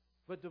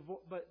 But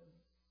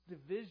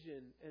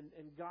division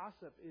and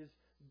gossip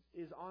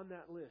is on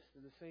that list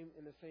in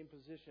the same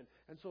position.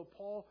 And so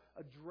Paul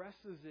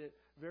addresses it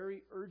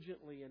very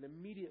urgently and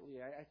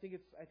immediately. I think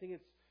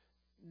it's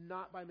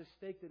not by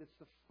mistake that it's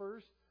the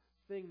first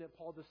thing that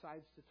Paul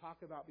decides to talk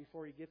about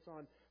before he gets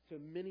on to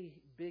many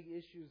big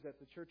issues that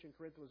the church in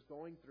Corinth was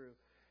going through.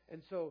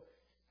 And so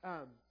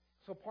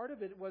part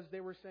of it was they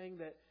were saying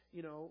that,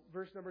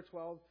 verse number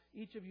 12,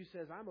 each of you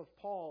says, I'm of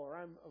Paul, or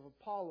I'm of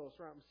Apollos,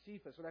 or I'm of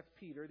Cephas, so that's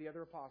Peter, the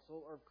other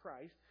apostle, or of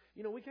Christ.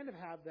 We kind of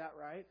have that,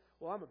 right?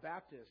 Well, I'm a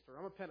Baptist, or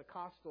I'm a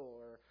Pentecostal,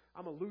 or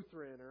I'm a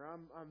Lutheran, or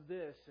I'm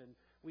this. And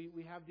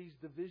we have these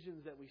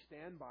divisions that we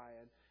stand by.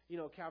 And, you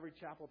know, Calvary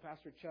Chapel,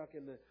 Pastor Chuck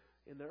in the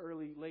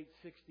late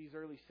 60s,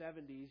 early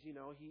 70s, you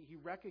know, he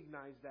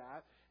recognized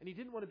that, and he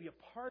didn't want to be a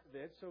part of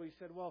it, so he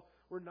said, well,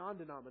 we're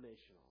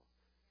non-denominational.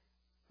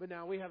 But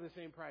now we have the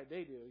same pride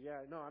they do.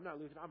 Yeah, no, I'm not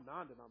Lutheran, I'm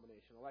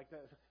non-denominational. Like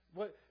that.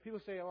 What people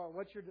say, oh,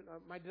 what's your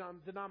my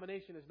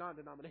denomination is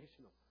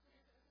non-denominational.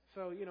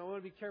 So, you know, we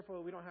want to be careful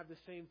that we don't have the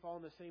same fall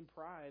in the same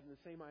pride and the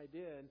same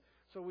idea. And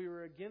so we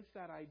were against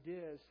that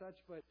idea as such,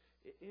 but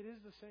it is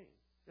the same.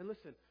 And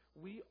listen,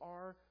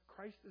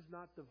 Christ is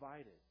not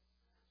divided.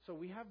 So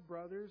we have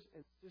brothers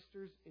and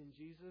sisters in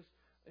Jesus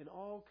in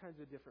all kinds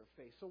of different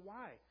faiths. So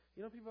why?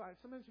 You know,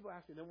 sometimes people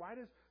ask me, then why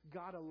does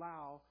God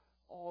allow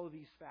all of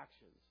these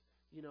factions?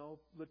 You know,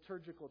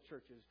 liturgical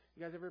churches.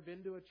 You guys ever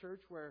been to a church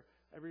where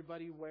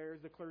everybody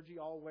the clergy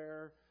all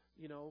wear,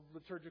 you know,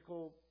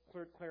 liturgical,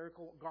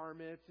 clerical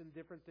garments and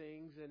different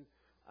things, and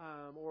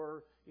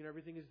or, you know,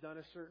 everything is done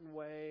a certain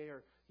way,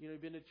 or, you know,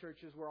 you've been to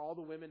churches where all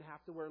the women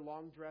have to wear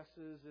long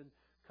dresses and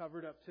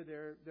covered up to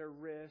their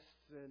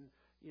wrists, and,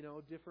 you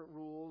know, different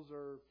rules,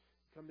 or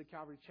come to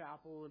Calvary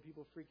Chapel and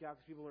people freak out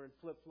because people are in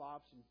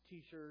flip-flops and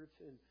T-shirts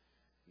and,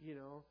 you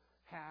know,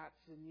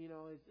 hats, and, you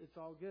know, it's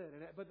all good.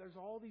 But there's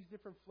all these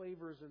different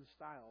flavors and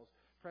styles,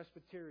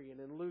 Presbyterian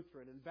and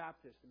Lutheran and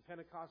Baptist and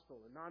Pentecostal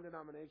and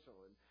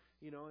non-denominational, and,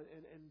 you know,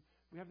 and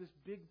we have this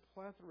big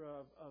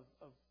plethora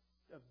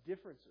of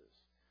differences.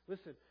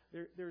 Listen,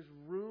 there's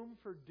room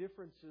for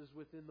differences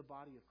within the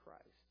body of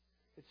Christ.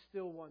 It's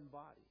still one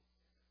body.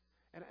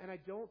 And I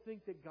don't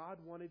think that God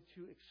wanted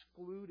to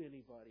exclude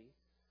anybody,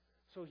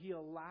 so He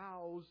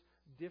allows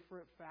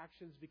different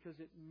factions because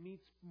it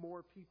meets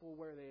more people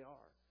where they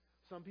are.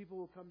 Some people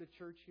will come to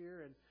church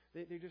here and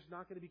they're just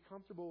not going to be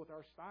comfortable with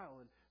our style,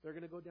 and they're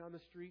going to go down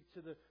the street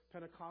to the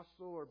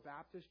Pentecostal or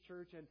Baptist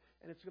church, and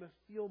it's going to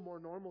feel more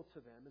normal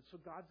to them. And so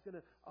God's going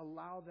to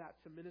allow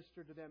that to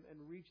minister to them and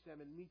reach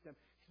them and meet them.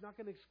 He's not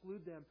going to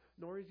exclude them,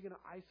 nor is He going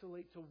to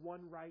isolate to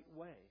one right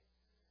way.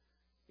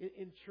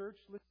 In church,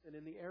 listen,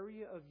 in the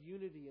area of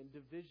unity and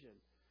division,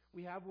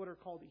 we have what are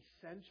called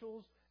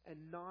essentials and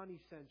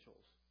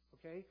non-essentials.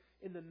 Okay?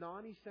 In the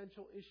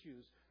non-essential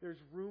issues, there's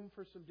room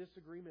for some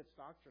disagreements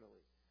doctrinally.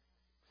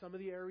 Some of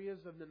the areas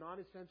of the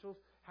non-essentials,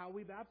 how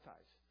we baptize.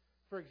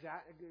 For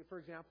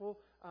example,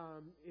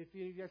 if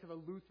you guys have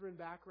a Lutheran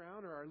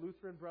background, or our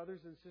Lutheran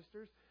brothers and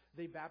sisters,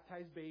 they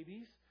baptize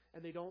babies,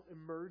 and they don't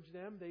immerse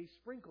them, they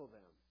sprinkle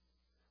them.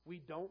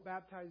 We don't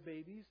baptize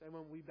babies, and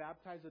when we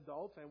baptize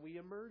adults, and we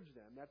immerse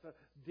them. That's a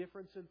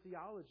difference in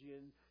theology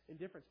and in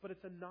difference. But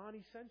it's a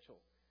non-essential.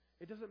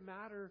 It doesn't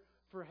matter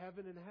for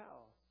heaven and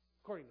hell.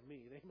 According to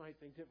me, they might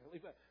think differently,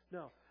 but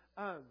no.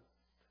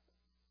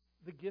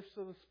 The gifts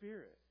of the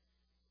Spirit.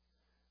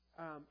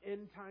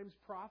 End times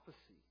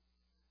prophecy.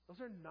 Those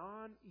are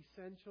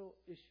non-essential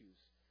issues.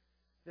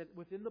 That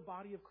within the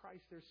body of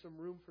Christ, there's some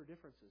room for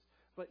differences.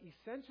 But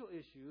essential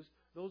issues,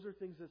 those are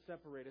things that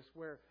separate us,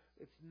 where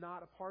it's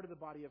not a part of the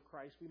body of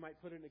Christ. We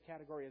might put it in a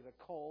category as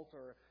a cult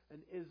or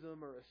an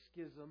ism or a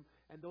schism.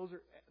 And those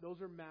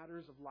are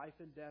matters of life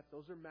and death.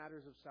 Those are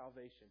matters of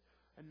salvation.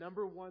 And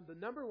the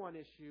number one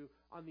issue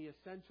on the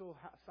essential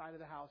side of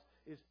the house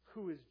is,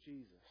 who is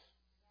Jesus?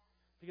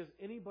 Because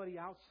anybody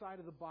outside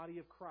of the body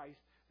of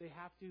Christ, they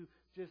have to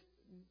just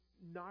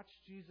notch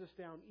Jesus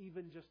down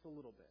even just a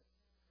little bit.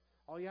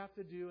 All you have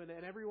to do, and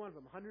every one of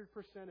them, 100%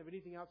 of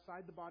anything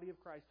outside the body of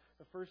Christ,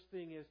 the first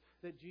thing is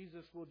that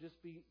Jesus will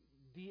just be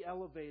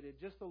de-elevated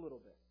just a little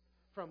bit.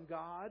 From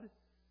God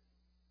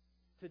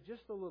to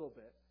just a little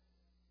bit.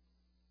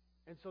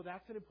 And so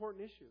that's an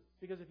important issue.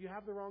 Because if you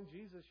have the wrong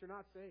Jesus, you're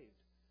not saved.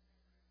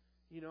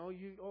 You know,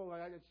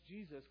 it's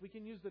Jesus. We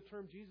can use the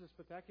term Jesus,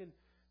 but that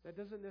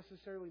doesn't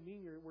necessarily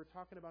mean we're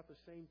talking about the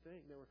same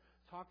thing. That we're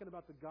talking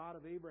about the God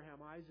of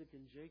Abraham, Isaac,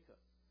 and Jacob.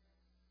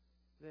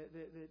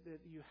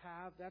 That you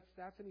have,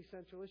 that's an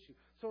essential issue.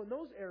 So in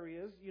those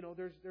areas, you know,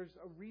 there's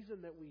a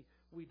reason that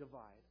we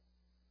divide.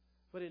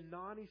 But in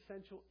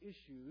non-essential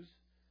issues,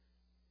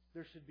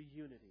 there should be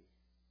unity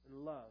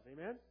and love.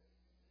 Amen?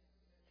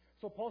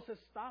 So Paul says,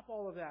 stop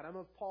all of that. I'm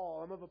of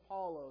Paul. I'm of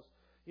Apollos.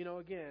 You know,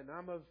 again,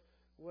 I'm of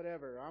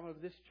whatever. I'm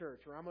of this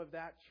church, or I'm of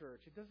that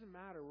church. It doesn't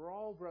matter. We're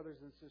all brothers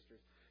and sisters.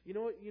 You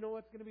know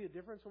what's going to be a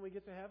difference when we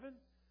get to heaven?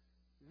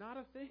 Not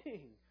a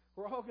thing.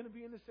 We're all going to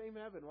be in the same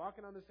heaven,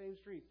 walking on the same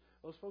streets.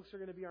 Those folks are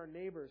going to be our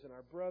neighbors and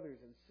our brothers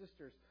and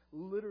sisters,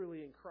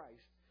 literally in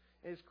Christ.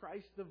 Is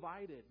Christ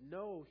divided?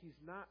 No, He's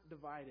not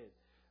divided.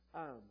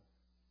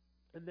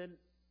 And then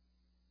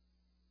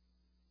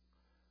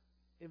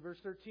in verse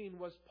 13,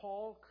 was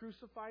Paul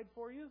crucified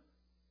for you?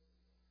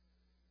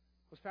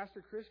 Was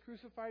Pastor Chris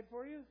crucified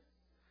for you?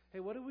 Hey,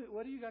 what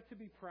do you got to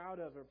be proud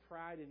of or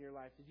pride in your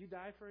life? Did you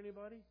die for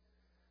anybody?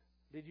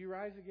 Did you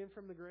rise again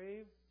from the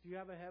grave? Do you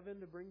have a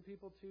heaven to bring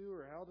people to,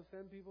 or hell to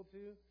send people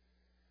to?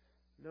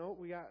 No,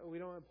 we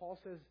don't. And Paul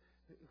says,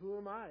 who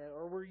am I?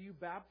 Or were you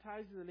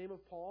baptized in the name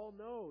of Paul?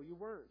 No, you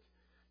weren't.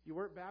 You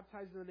weren't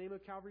baptized in the name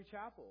of Calvary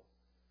Chapel.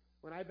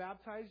 When I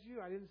baptized you,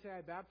 I didn't say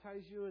I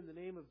baptized you in the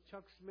name of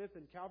Chuck Smith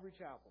and Calvary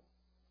Chapel.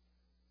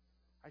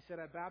 I said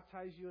I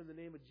baptized you in the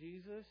name of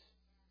Jesus.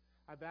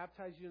 I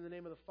baptize you in the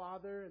name of the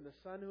Father and the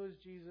Son who is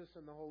Jesus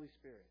and the Holy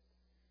Spirit.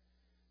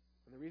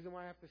 And the reason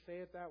why I have to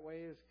say it that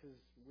way is because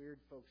weird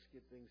folks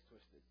get things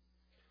twisted.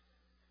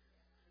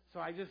 So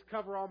I just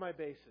cover all my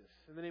bases.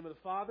 In the name of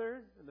the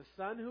Father and the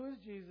Son who is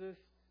Jesus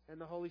and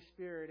the Holy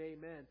Spirit.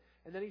 Amen.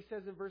 And then he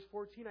says in verse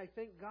 14, I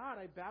thank God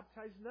I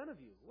baptized none of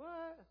you.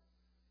 What?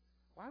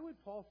 Why would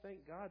Paul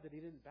thank God that he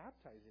didn't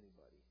baptize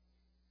anybody?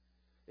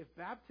 If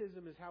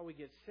baptism is how we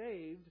get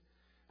saved,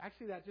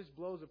 actually that just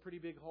blows a pretty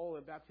big hole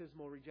in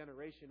baptismal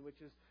regeneration, which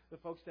is the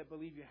folks that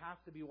believe you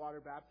have to be water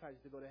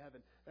baptized to go to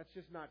heaven. That's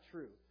just not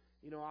true.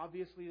 You know,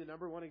 obviously the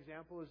number one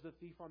example is the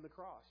thief on the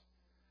cross.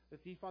 The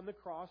thief on the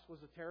cross was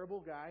a terrible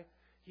guy.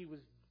 He was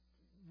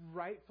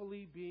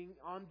rightfully being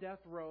on death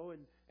row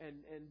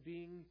and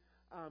being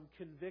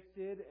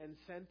convicted and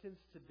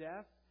sentenced to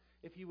death.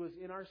 If he was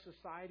in our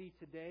society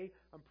today,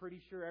 I'm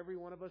pretty sure every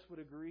one of us would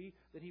agree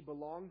that he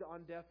belonged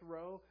on death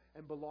row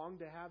and belonged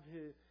to have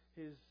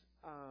his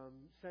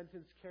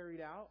sentence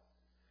carried out.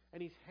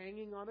 And he's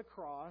hanging on a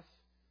cross,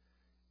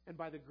 and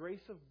by the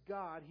grace of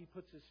God, he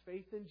puts his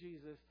faith in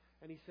Jesus,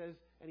 and he says,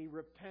 and he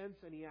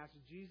repents, and he asks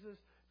Jesus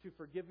to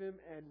forgive him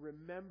and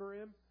remember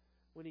him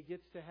when he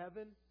gets to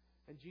heaven.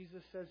 And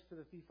Jesus says to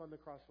the thief on the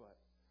cross, what?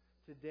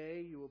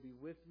 Today you will be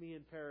with me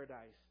in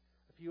paradise.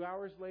 A few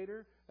hours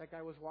later, that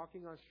guy was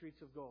walking on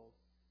streets of gold.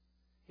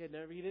 He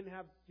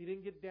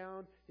didn't get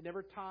down, he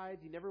never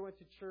tithed, he never went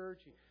to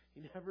church,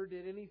 he never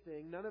did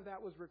anything. None of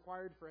that was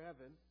required for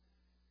heaven.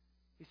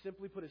 He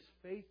simply put his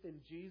faith in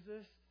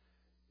Jesus,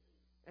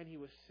 and he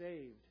was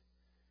saved.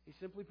 He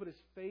simply put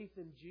his faith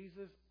in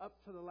Jesus up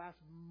to the last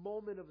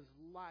moment of his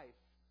life.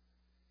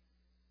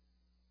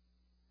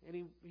 And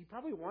he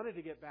probably wanted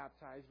to get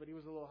baptized, but he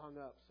was a little hung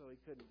up, so he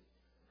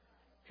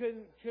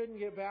couldn't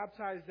get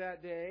baptized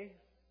that day.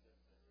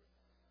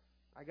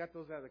 I got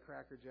those out of the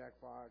Cracker Jack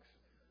box.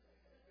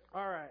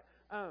 All right.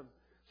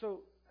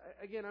 So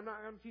again,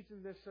 I'm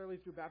teaching necessarily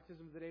through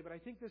baptism today, but I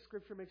think this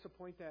scripture makes a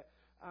point that,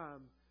 I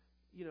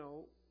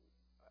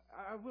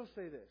will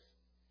say this.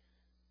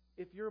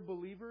 If you're a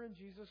believer in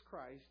Jesus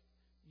Christ,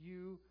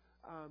 you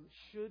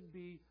should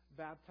be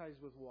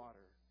baptized with water.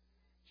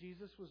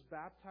 Jesus was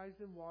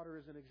baptized in water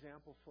as an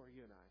example for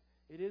you and I.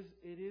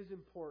 It is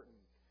important.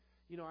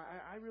 You know,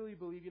 I really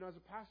believe, as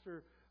a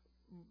pastor,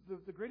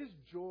 the greatest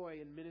joy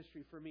in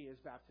ministry for me is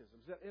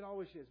baptisms. It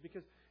always is,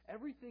 because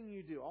everything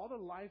you do, all the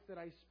life that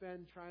I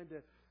spend trying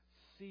to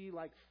see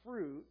like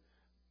fruit,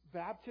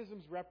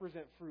 baptisms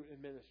represent fruit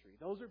in ministry.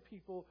 Those are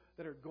people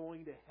that are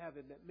going to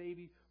heaven, that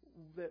maybe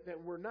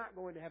that were not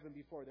going to heaven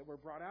before, that were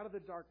brought out of the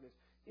darkness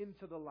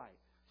into the light.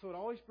 So it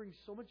always brings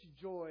so much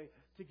joy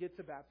to get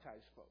to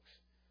baptize folks,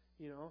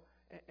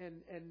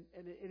 and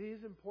it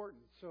is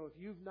important. So if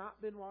you've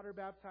not been water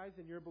baptized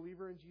and you're a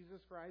believer in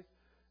Jesus Christ,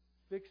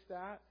 fix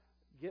that.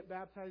 Get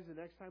baptized. The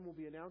next time we'll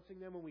be announcing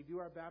them when we do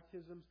our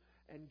baptisms,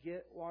 and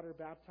get water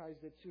baptized.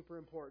 It's super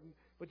important.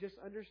 But just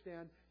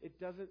understand, it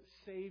doesn't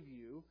save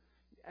you,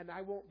 and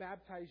I won't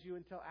baptize you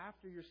until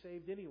after you're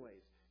saved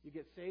anyways. You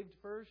get saved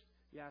first,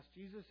 you ask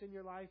Jesus in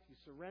your life, you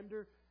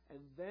surrender, and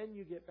then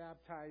you get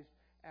baptized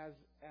as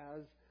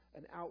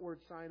an outward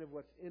sign of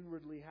what's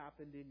inwardly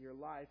happened in your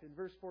life. In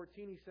verse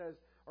 14 he says,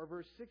 or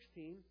verse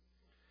 16,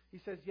 he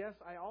says, yes,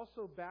 I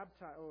also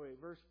baptize,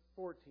 verse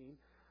 14,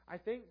 I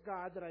thank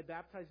God that I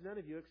baptized none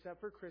of you except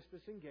for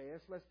Crispus and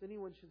Gaius, lest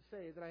anyone should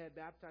say that I had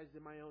baptized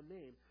in my own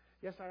name.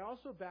 Yes, I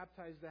also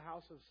baptized the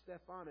house of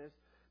Stephanas.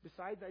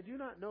 Besides, I do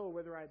not know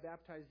whether I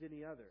baptized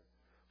any other.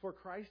 For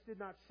Christ did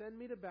not send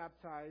me to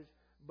baptize,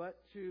 but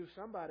to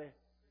somebody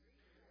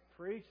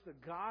preach the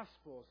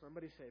gospel.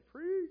 Somebody say,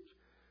 preach.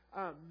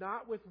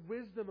 Not with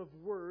wisdom of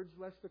words,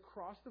 lest the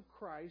cross of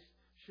Christ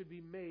should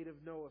be made of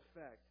no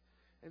effect.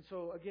 And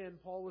so, again,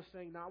 Paul was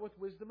saying, not with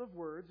wisdom of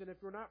words. And if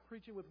we're not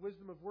preaching with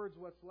wisdom of words,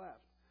 what's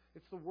left?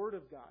 It's the Word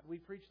of God. We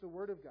preach the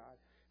Word of God.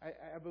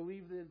 I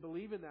believe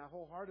in that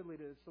wholeheartedly,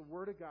 that it's the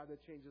Word of God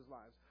that changes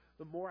lives.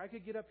 The more I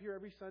could get up here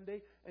every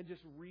Sunday and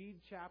just read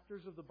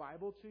chapters of the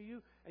Bible to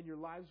you, and your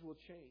lives will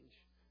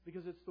change.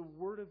 Because it's the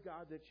Word of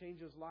God that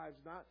changes lives,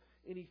 not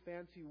any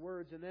fancy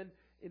words. And then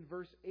in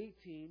verse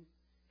 18,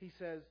 he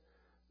says,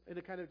 in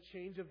a kind of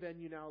change of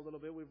venue now a little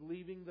bit, we're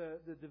leaving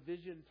the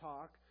division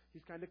talk.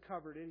 He's kind of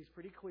covered it. He's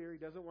pretty clear. He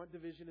doesn't want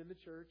division in the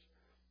church.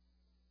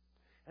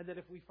 And that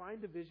if we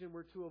find division,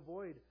 we're to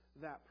avoid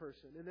that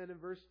person. And then in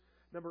verse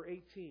number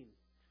 18,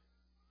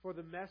 for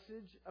the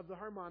message of the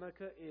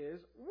harmonica is,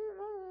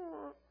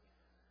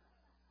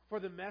 for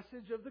the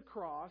message of the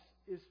cross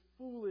is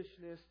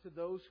foolishness to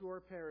those who are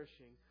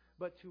perishing,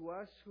 but to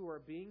us who are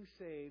being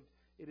saved,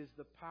 it is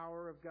the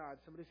power of God.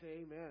 Somebody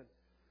say amen.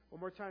 One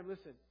more time,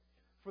 listen.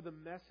 For the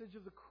message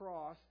of the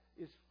cross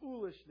is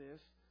foolishness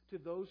to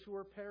those who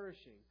are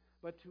perishing,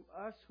 but to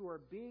us who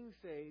are being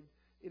saved,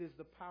 it is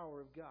the power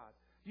of God.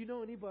 Do you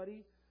know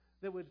anybody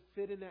that would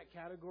fit in that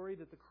category,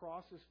 that the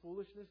cross is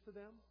foolishness to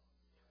them?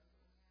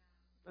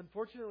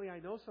 Unfortunately, I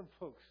know some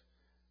folks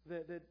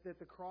that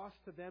the cross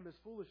to them is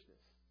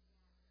foolishness.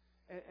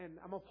 And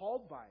I'm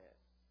appalled by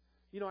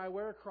it. I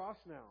wear a cross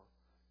now.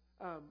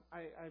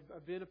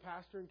 I've been a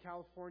pastor in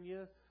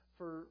California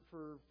for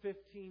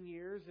 15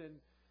 years, and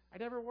I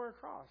never wore a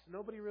cross.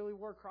 Nobody really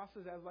wore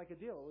crosses as like a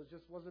deal. It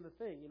just wasn't a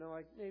thing,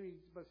 like maybe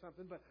but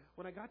something. But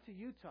when I got to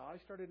Utah, I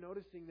started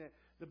noticing that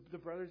the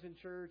brothers in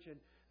church and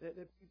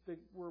that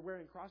were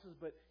wearing crosses.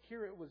 But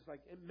here it was like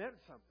it meant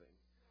something.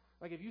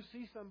 Like if you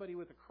see somebody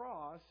with a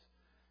cross,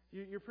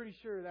 you're pretty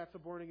sure that's a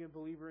born-again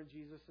believer in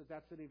Jesus,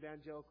 that's an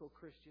evangelical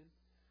Christian.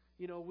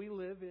 We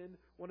live in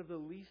one of the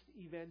least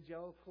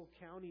evangelical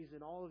counties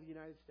in all of the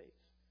United States.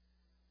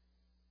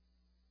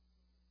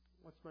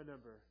 What's my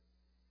number?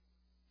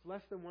 It's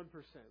less than 1%.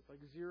 It's like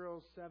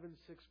 0.76%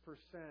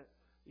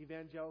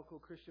 evangelical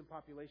Christian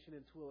population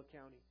in Tooele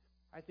County.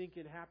 I think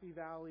in Happy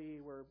Valley,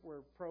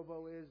 where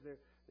Provo is, they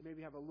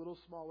maybe have a little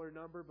smaller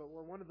number, but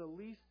we're one of the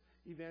least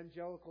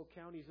evangelical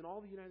counties in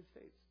all the United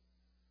States.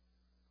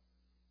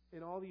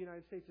 In all the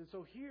United States. And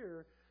so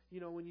here,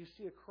 when you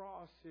see a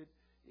cross,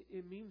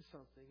 it means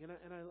something.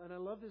 And I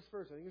love this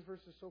verse. I think this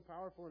verse is so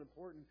powerful and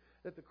important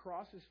that the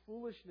cross is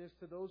foolishness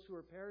to those who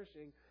are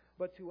perishing,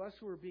 but to us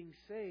who are being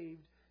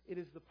saved, it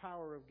is the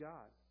power of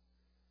God.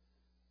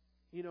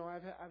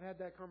 I've had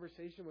that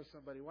conversation with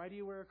somebody. Why do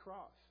you wear a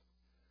cross?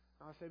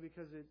 I'll say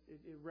because it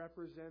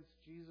represents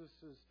Jesus'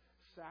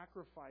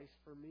 sacrifice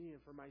for me and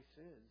for my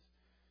sins.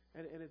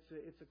 And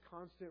it's a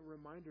constant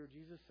reminder.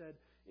 Jesus said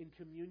in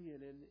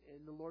communion and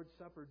in the Lord's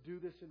Supper, do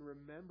this in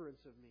remembrance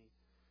of me.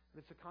 And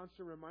it's a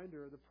constant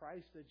reminder of the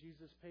price that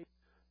Jesus paid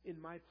in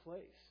my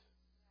place.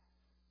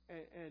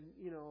 And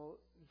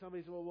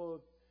somebody said, well,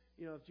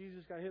 if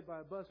Jesus got hit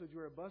by a bus, would you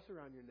wear a bus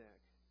around your neck?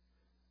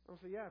 I'll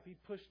say, yeah, if he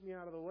pushed me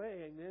out of the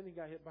way and then he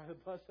got hit by the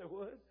bus, I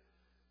would.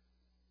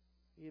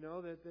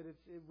 That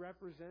it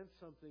represents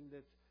something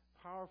that's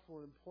powerful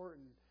and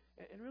important.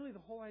 And really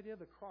the whole idea of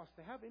the cross,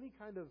 to have any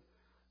kind of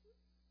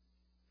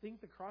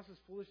think the cross is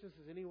foolishness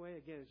is anyway,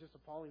 again, it's just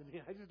appalling to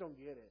me. I just don't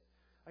get it.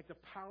 Like the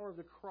power of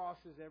the cross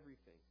is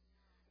everything.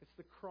 It's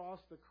the cross,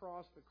 the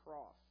cross, the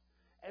cross.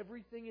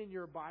 Everything in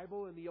your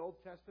Bible in the Old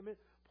Testament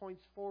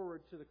points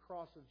forward to the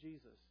cross of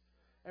Jesus.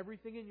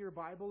 Everything in your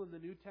Bible in the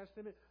New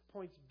Testament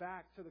points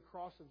back to the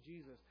cross of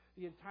Jesus.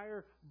 The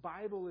entire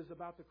Bible is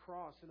about the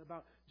cross and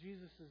about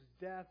Jesus'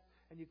 death,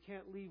 and you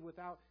can't leave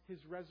without His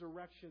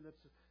resurrection.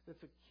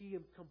 That's a key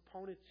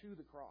component to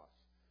the cross.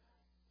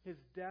 His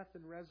death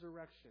and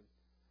resurrection.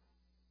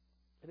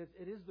 And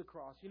it is the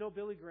cross.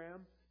 Billy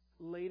Graham,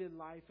 late in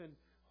life, and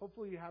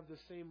hopefully you have the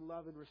same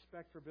love and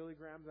respect for Billy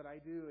Graham that I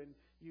do, and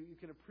you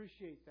can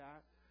appreciate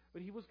that.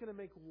 But he was going to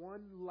make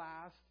one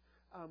last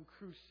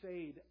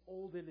crusade,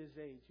 old in his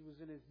age. He was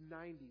in his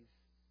 90s.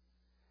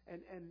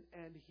 And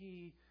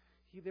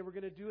they were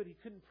going to do it. He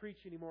couldn't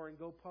preach anymore and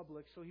go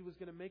public, so he was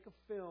going to make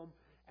a film,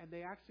 and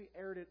they actually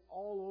aired it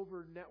all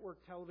over network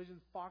television.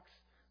 Fox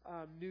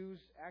News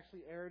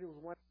actually aired it. It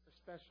was one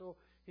special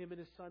him and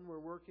his son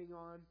were working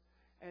on.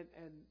 And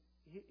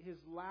his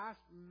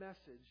last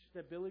message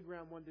that Billy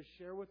Graham wanted to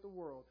share with the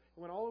world, it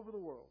went all over the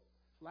world.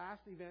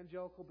 Last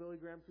evangelical Billy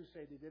Graham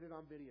crusade. They did it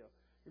on video.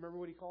 You remember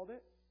what he called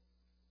it?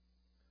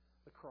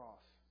 The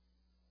cross.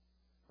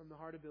 From the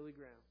heart of Billy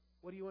Graham.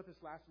 What do you want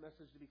this last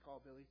message to be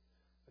called, Billy?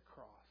 The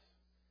cross.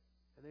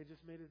 And they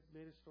just made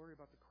a story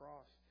about the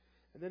cross.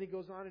 And then he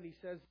goes on and he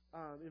says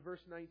in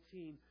verse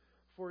 19,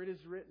 for it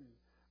is written,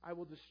 I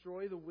will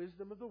destroy the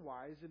wisdom of the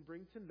wise and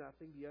bring to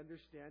nothing the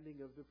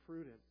understanding of the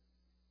prudent.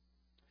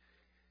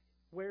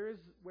 Where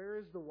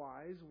is the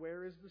wise?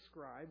 Where is the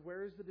scribe?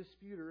 Where is the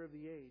disputer of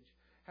the age?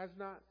 Has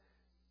not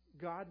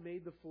God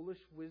made the foolish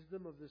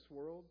wisdom of this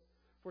world?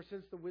 For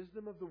since the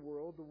wisdom of the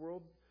world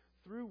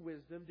through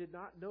wisdom did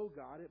not know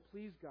God, it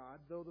pleased God,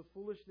 though the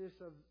foolishness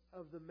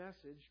of the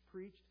message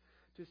preached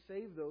to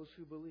save those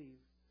who believe.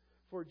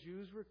 For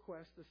Jews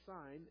request a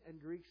sign,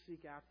 and Greeks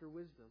seek after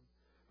wisdom.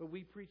 But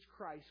we preach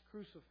Christ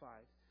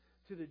crucified.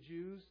 To the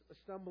Jews a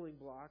stumbling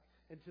block,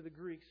 and to the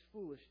Greeks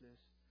foolishness.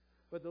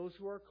 But those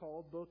who are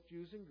called, both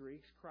Jews and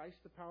Greeks, Christ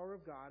the power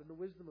of God and the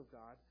wisdom of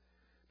God,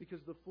 because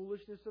the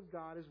foolishness of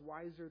God is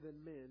wiser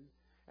than men,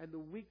 and the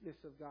weakness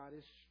of God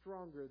is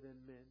stronger than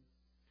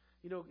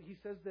men. He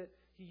says that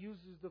He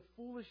uses the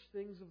foolish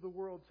things of the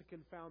world to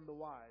confound the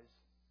wise.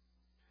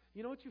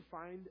 You know what you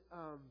find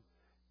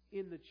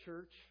in the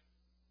church?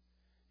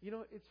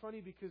 It's funny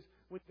because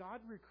when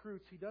God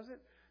recruits, He doesn't,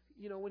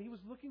 when He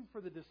was looking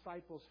for the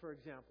disciples, for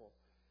example,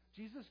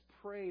 Jesus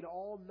prayed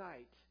all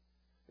night.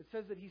 It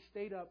says that He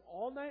stayed up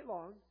all night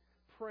long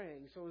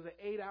praying. So it was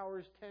 8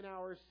 hours, 10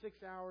 hours,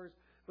 6 hours.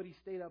 But He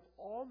stayed up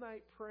all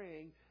night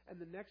praying. And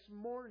the next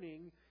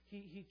morning,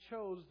 He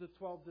chose the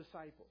 12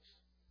 disciples.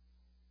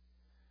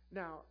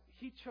 Now,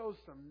 He chose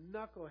some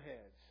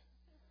knuckleheads.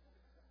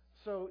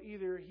 So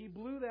either He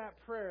blew that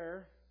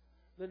prayer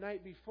the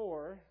night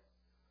before,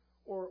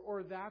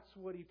 or that's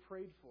what He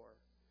prayed for.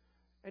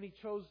 And He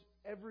chose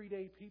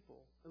everyday people,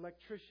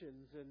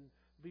 electricians and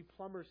be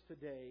plumbers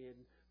today,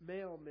 and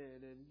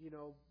mailmen, and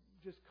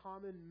just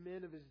common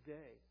men of His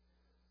day.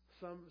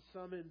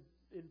 Some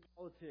in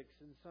politics,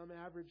 and some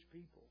average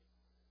people.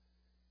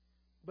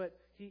 But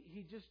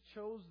he just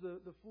chose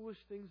the foolish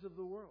things of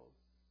the world.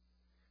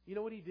 You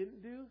know what He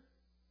didn't do?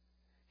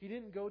 He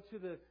didn't go to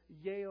the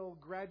Yale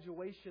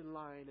graduation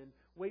line and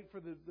wait for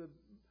the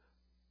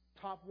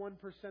top 1%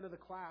 of the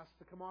class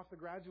to come off the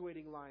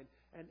graduating line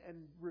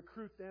and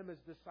recruit them as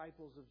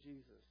disciples of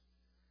Jesus.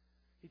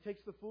 He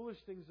takes the foolish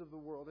things of the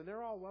world, and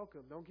they're all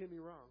welcome, don't get me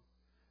wrong.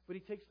 But He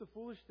takes the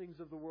foolish things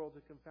of the world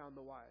to confound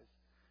the wise.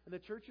 And the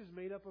church is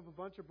made up of a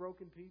bunch of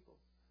broken people.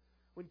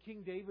 When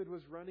King David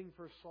was running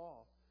for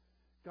Saul,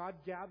 God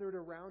gathered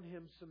around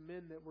him some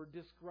men that were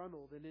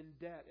disgruntled and in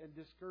debt and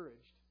discouraged.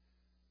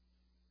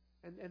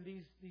 And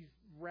these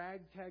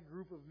ragtag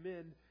group of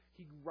men,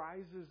 He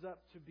rises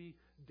up to be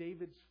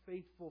David's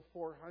faithful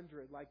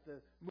 400, like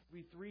the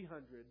movie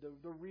 300,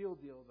 the real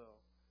deal though.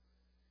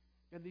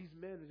 And these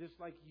men are just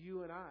like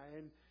you and I.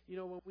 And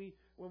when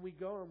we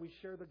go and we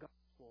share the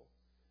gospel,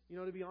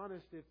 to be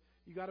honest, if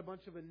you got a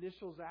bunch of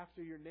initials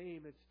after your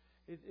name,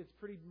 it's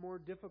pretty more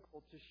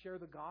difficult to share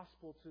the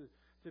gospel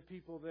to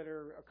people that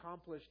are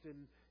accomplished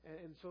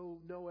and so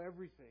know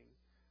everything.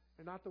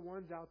 They're not the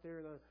ones out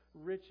there, the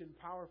rich and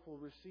powerful,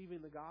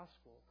 receiving the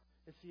gospel.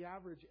 It's the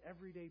average,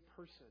 everyday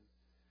person.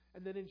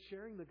 And then in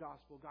sharing the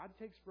gospel, God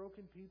takes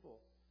broken people.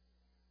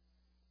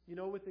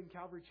 Within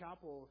Calvary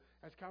Chapel,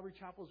 as Calvary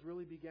Chapels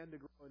really began to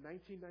grow, in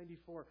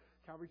 1994,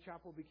 Calvary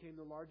Chapel became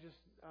the largest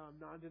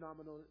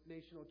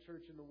non-denominational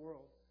church in the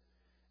world.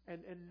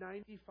 And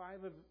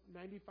 95%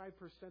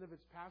 of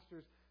its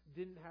pastors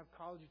didn't have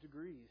college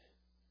degrees.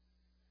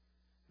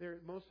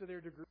 Most of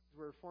their degrees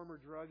were former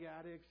drug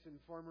addicts and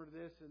former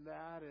this and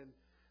that and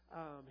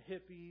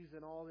hippies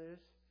and all this.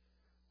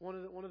 One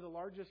of the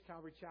largest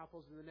Calvary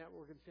Chapels in the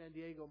network in San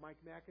Diego, Mike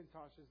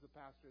McIntosh is the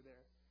pastor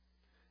there.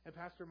 And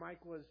Pastor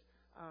Mike was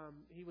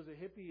he was a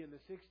hippie in the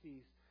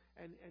 60s,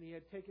 and he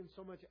had taken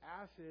so much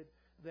acid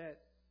that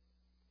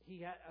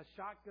a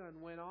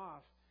shotgun went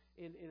off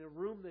in a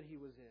room that he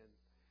was in.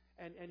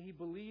 And he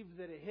believed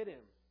that it hit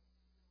him.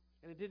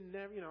 And it didn't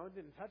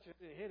touch him,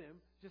 it hit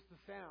him, just the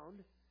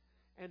sound.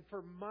 And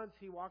for months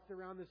he walked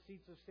around the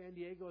streets of San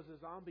Diego as a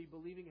zombie,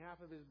 believing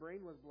half of his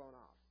brain was blown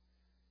off.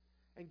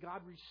 And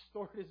God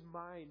restored his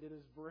mind and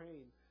his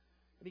brain.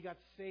 And he got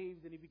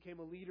saved and he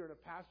became a leader and a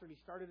pastor, and he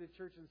started a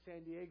church in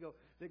San Diego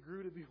that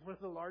grew to be one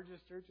of the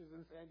largest churches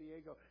in San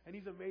Diego. And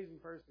he's an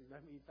amazing person. I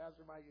mean,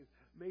 Pastor Mike is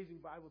an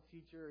amazing Bible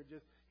teacher.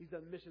 He's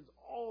done missions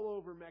all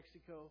over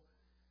Mexico.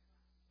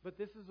 But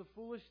this is a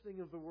foolish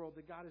thing of the world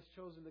that God has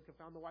chosen to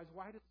confound the wise.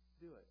 Why did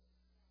He do it?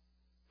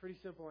 Pretty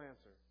simple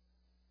answer.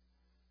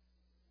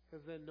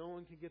 Because then no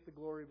one can get the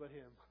glory but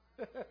Him.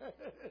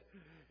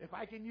 If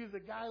I can use a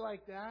guy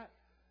like that,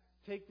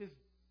 take this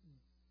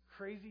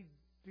crazy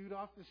dude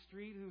off the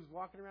street who's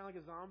walking around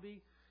like a zombie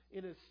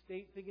in a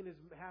state thinking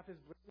half his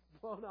brain is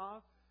blown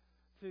off,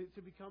 to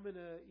becoming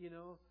a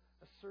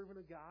servant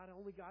of God,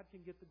 only God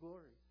can get the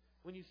glory.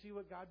 When you see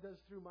what God does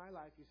through my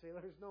life, you say,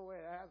 there's no way,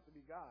 it has to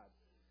be God.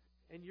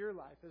 And your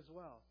life as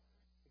well.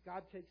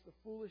 God takes the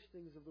foolish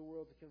things of the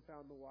world to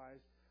confound the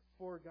wise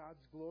for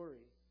God's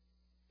glory.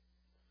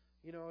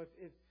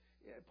 If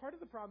part of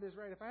the problem is,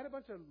 right, if I had a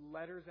bunch of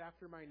letters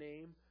after my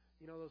name,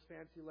 those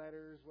fancy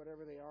letters,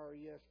 whatever they are,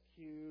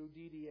 ESQ,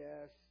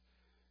 DDS,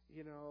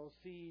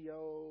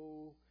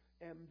 CEO,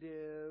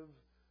 MDiv,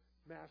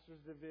 Masters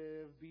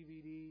Diviv,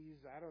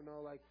 BVDs, I don't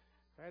know, like,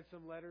 if I had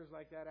some letters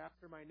like that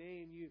after my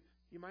name,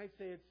 you might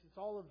say it's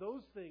all of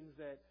those things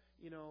that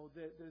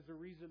there's a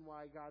reason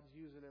why God's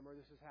using them or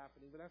this is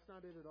happening. But that's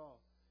not it at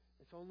all.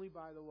 It's only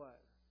by the what?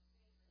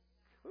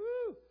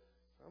 Woo!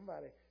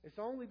 Somebody. It's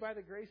only by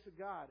the grace of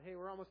God. Hey,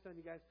 we're almost done,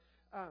 you guys.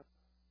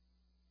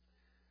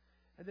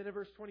 And then in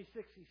verse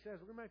 26, he says,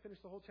 we might finish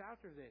the whole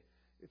chapter today.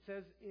 It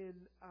says in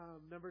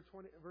verse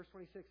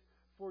 26,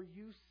 for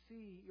you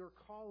see your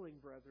calling,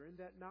 brethren,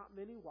 that not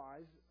many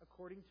wise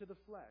according to the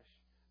flesh,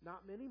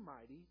 not many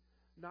mighty,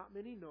 not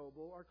many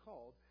noble are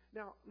called.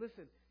 Now,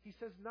 listen, he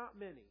says not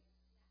many.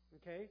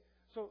 Okay?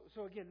 So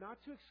again,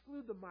 not to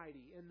exclude the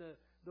mighty and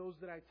those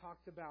that I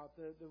talked about,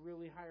 the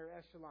really higher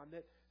echelon,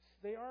 that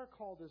they are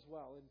called as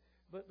well.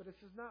 But it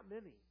says not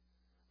many.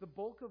 The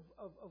bulk of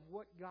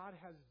what God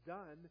has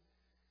done,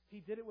 He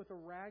did it with a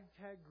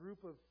ragtag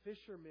group of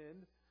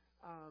fishermen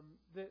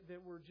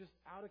that were just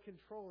out of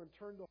control and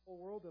turned the whole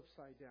world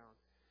upside down.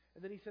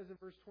 And then he says in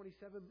verse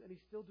 27, and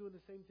he's still doing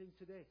the same thing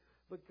today.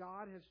 But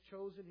God has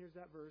chosen, here's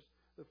that verse,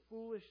 the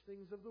foolish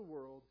things of the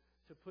world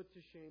to put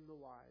to shame the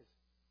wise.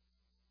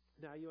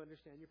 Now you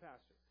understand your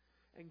pastor.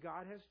 And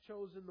God has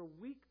chosen the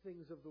weak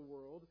things of the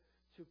world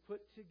to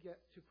put to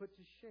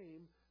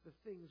shame the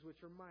things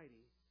which are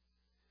mighty.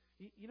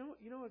 You know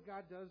what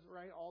God does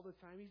right all the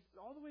time? He's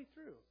all the way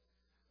through.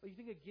 Well, you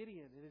think of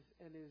Gideon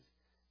and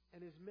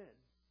his men.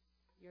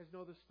 You guys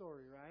know the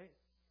story, right?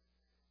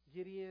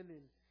 Gideon,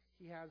 and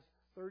he has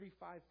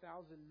 35,000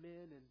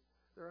 men, and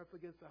they're up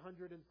against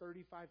 135,000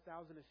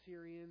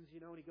 Assyrians.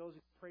 And he goes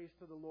and prays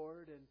to the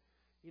Lord, and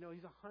he's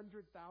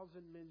 100,000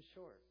 men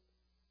short.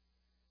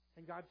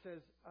 And God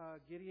says,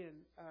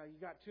 Gideon, you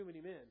got too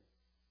many men.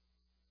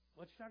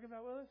 What you talking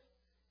about, Willis?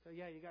 So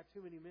yeah, you got too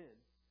many men.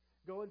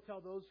 Go and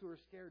tell those who are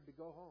scared to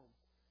go home.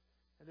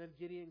 And then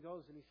Gideon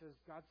goes and he says,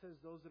 God says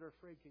those that are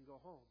afraid can go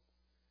home.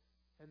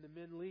 And the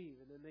men leave,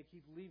 and then they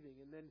keep leaving.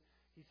 And then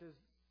he says,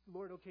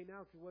 Lord, okay,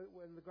 now,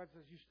 when the God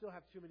says, you still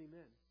have too many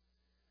men.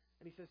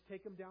 And he says,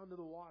 take them down to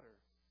the water.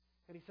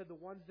 And he said, the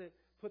ones that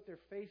put their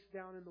face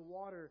down in the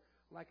water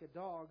like a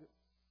dog,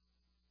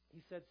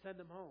 he said, send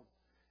them home.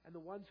 And the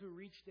ones who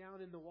reach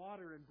down in the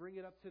water and bring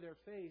it up to their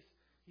face,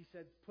 he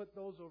said, put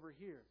those over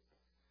here.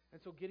 And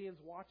so Gideon's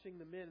watching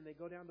the men, and they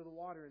go down to the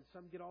water, and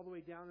some get all the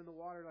way down in the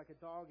water like a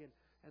dog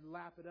and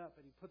lap it up,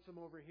 and he puts them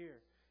over here.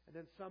 And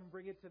then some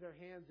bring it to their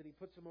hands, and he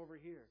puts them over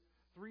here.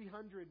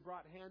 300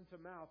 brought hand to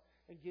mouth,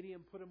 and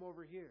Gideon put them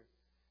over here.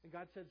 And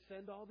God said,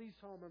 send all these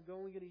home. I'm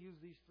only going to use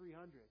these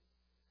 300.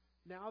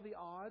 Now the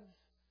odds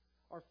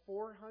are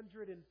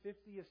 450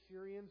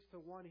 Assyrians to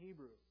 1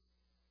 Hebrew.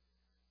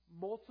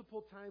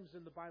 Multiple times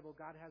in the Bible,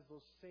 God has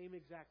those same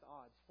exact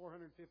odds,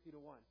 450 to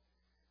 1.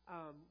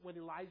 When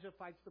Elijah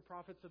fights the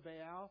prophets of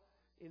Baal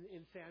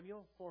in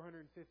Samuel,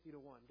 450 to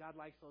 1. God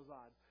likes those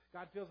odds.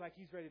 God feels like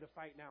He's ready to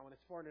fight now when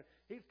it's 400.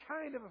 He's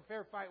kind of a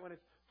fair fight when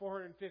it's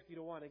 450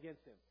 to 1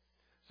 against Him.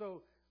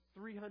 So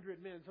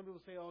 300 men. Some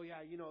people say, oh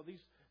yeah,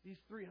 these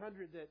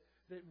 300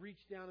 that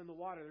reached down in the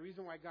water. The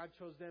reason why God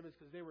chose them is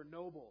because they were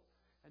noble.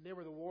 And they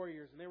were the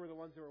warriors. And they were the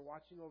ones that were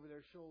watching over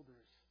their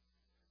shoulders.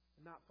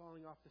 And not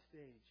falling off the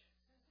stage.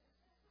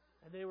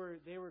 And they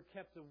were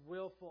kept a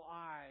willful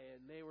eye.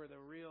 And they were the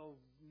real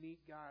neat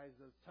guys,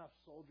 the tough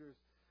soldiers.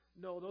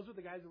 No, those are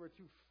the guys that were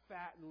too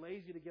fat and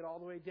lazy to get all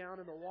the way down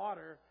in the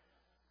water.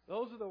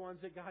 Those are the ones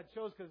that God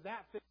chose because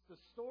that fits the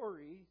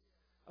story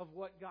of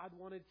what God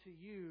wanted to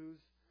use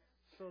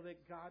so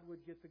that God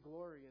would get the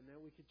glory and that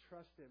we could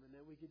trust Him and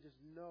that we could just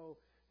know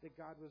that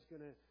God was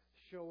going to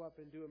show up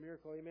and do a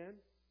miracle. Amen?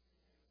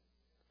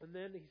 And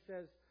then he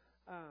says,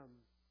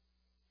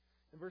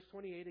 in verse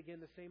 28, again,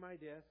 the same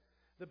idea.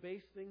 The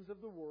base things of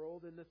the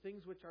world and the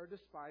things which are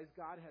despised,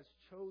 God has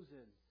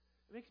chosen.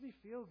 It makes me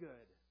feel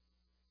good.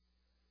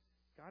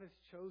 God has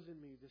chosen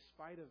me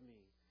despite of me.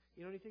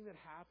 You know, anything that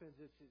happens,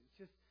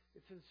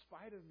 it's in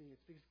spite of me.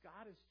 It's because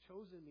God has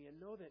chosen me, and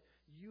know that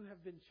you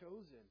have been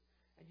chosen.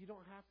 And you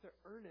don't have to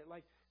earn it.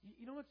 Like,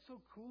 you know what's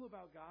so cool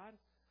about God?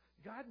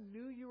 God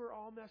knew you were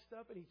all messed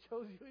up, and He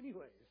chose you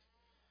anyways.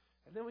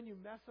 And then when you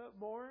mess up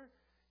more,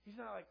 He's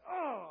not like,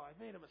 oh, I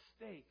made a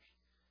mistake.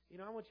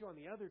 I want you on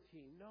the other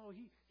team. No,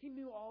 He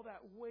knew all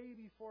that way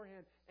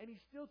beforehand, and He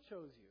still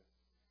chose you.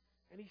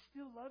 And He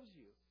still loves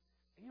you.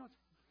 And you know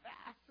what's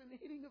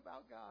fascinating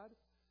about God?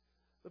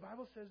 The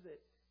Bible says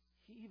that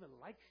He even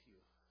likes you.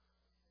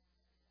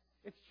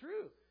 It's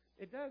true.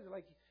 It does.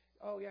 Like,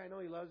 oh yeah, I know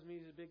He loves me.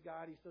 He's a big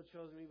God. He still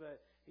chose me,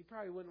 but He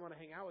probably wouldn't want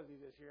to hang out with me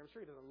this year. I'm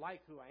sure He doesn't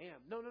like who I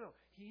am. No.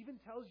 He even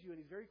tells you, and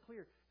He's very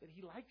clear, that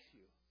He likes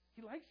you.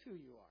 He likes who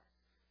you are.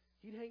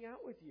 He'd hang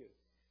out with you.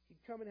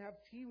 He'd come and have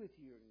tea with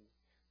you and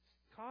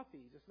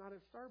coffee, just not at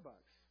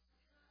Starbucks.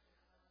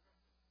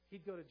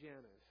 He'd go to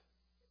Jana's.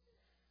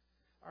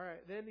 All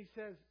right, then he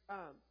says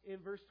in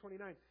verse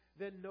 29,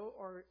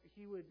 or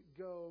he would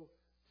go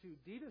to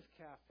Dita's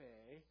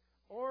Cafe,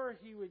 or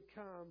he would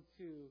come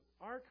to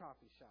our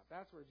coffee shop.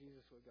 That's where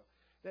Jesus would go.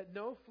 That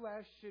no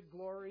flesh should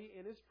glory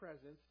in His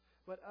presence,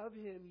 but of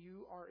Him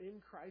you are in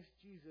Christ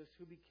Jesus,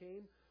 who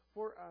became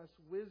for us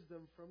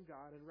wisdom from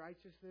God and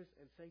righteousness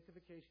and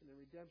sanctification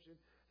and redemption,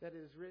 that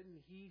it is written,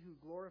 He who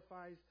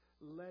glorifies,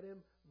 let him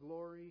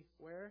glory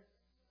where?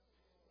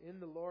 In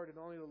the Lord and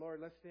only the Lord.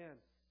 Let's stand.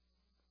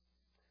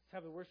 Let's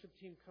have the worship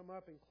team come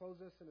up and close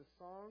us in a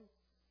song.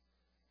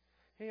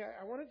 Hey,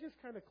 I want to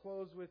just kind of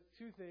close with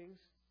two things.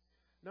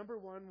 Number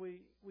one,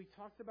 we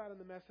talked about in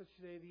the message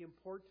today the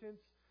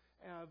importance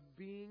of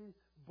being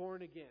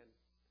born again.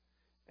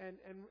 And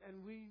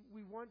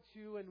we want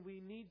to and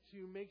we need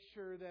to make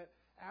sure that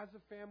as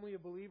a family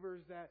of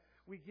believers that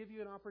we give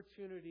you an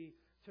opportunity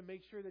to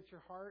make sure that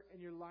your heart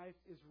and your life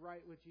is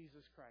right with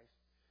Jesus Christ.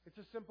 It's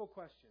a simple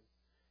question.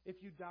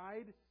 If you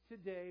died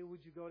today,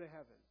 would you go to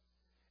heaven?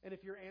 And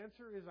if your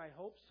answer is, I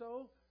hope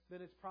so,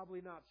 then it's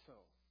probably not so.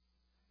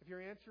 If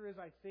your answer is,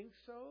 I think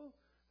so,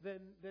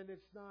 then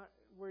it's not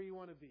where you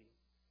want to be.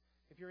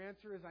 If your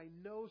answer is, I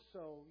know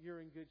so,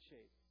 you're in good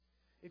shape.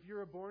 If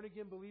you're a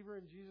born-again believer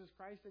in Jesus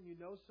Christ and you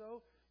know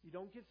so, you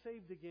don't get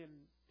saved again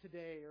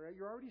today, or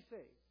you're already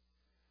saved.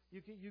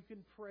 You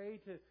can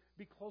pray to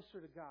be closer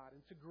to God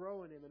and to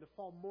grow in Him and to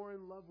fall more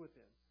in love with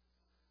Him.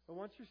 But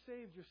once you're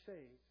saved, you're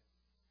saved.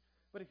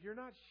 But if you're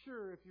not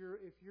sure if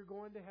you're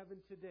going to heaven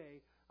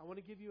today, I want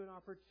to give you an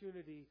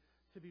opportunity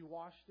to be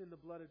washed in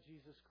the blood of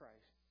Jesus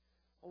Christ.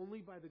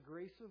 Only by the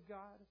grace of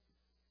God,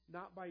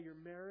 not by your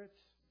merits,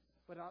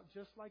 but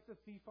just like the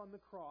thief on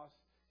the cross,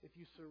 if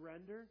you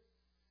surrender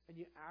and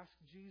you ask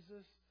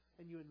Jesus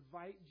and you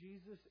invite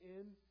Jesus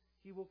in,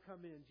 He will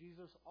come in.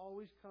 Jesus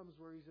always comes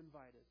where He's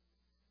invited.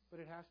 But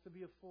it has to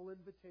be a full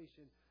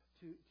invitation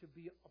to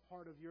be a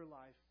part of your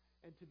life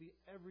and to be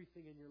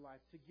everything in your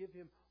life, to give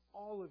Him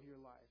all of your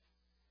life.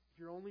 If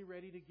you're only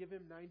ready to give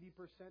Him 90%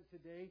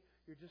 today,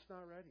 you're just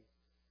not ready.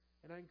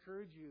 And I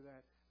encourage you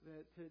that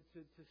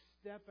to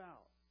step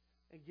out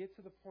and get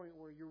to the point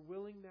where you're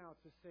willing now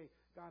to say,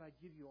 God, I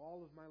give you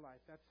all of my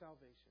life. That's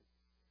salvation.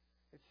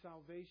 It's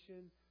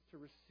salvation to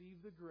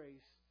receive the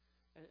grace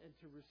and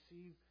to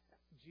receive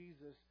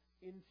Jesus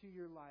into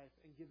your life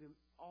and give Him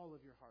all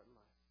of your heart and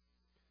life.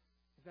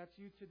 If that's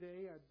you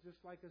today, I'd just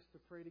like us to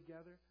pray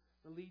together.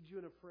 I'll lead you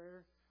in a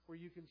prayer where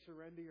you can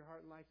surrender your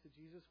heart and life to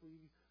Jesus. Will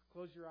you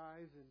close your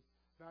eyes and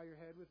bow your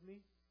head with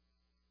me?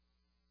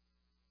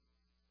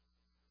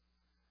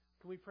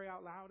 Can we pray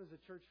out loud as a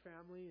church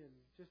family and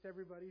just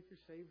everybody, if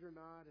you're saved or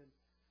not? And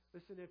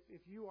listen,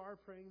 if you are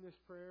praying this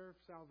prayer of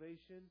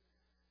salvation,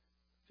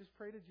 just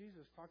pray to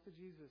Jesus. Talk to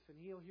Jesus, and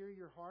He'll hear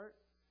your heart,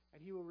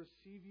 and He will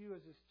receive you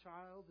as His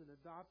child and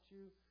adopt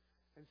you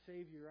and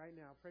save you right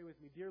now. Pray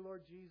with me. Dear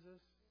Lord Jesus,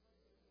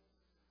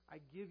 I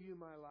give you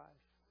my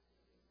life.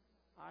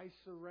 I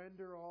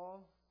surrender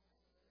all.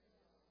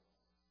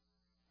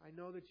 I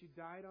know that you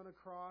died on a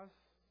cross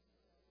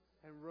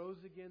and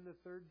rose again the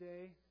third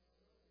day.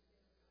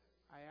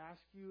 I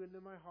ask you into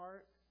my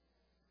heart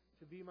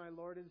to be my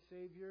Lord and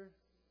Savior.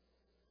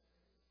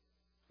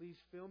 Please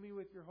fill me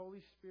with your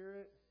Holy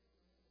Spirit.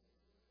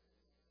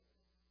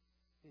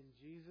 In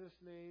Jesus'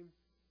 name,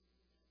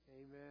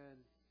 amen.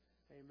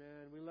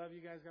 Amen. We love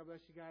you guys. God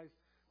bless you guys.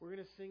 We're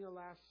going to sing a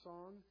last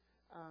song.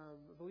 I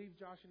believe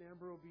Josh and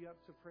Amber will be up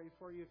to pray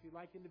for you. If you'd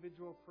like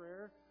individual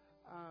prayer,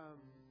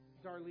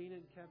 Darlene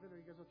and Kevin, are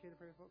you guys okay to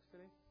pray for folks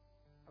today?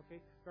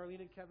 Okay.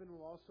 Darlene and Kevin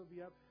will also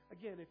be up.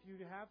 Again, if you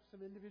have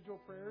some individual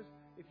prayers,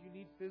 if you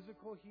need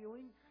physical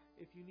healing,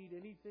 if you need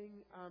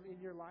anything in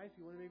your life,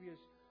 you want maybe a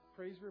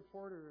praise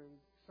report or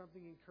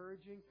something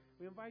encouraging,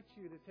 we invite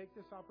you to take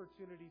this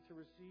opportunity to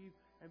receive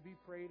and be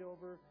prayed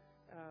over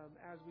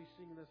as we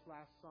sing this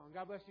last song.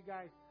 God bless you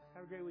guys.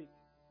 Have a great week.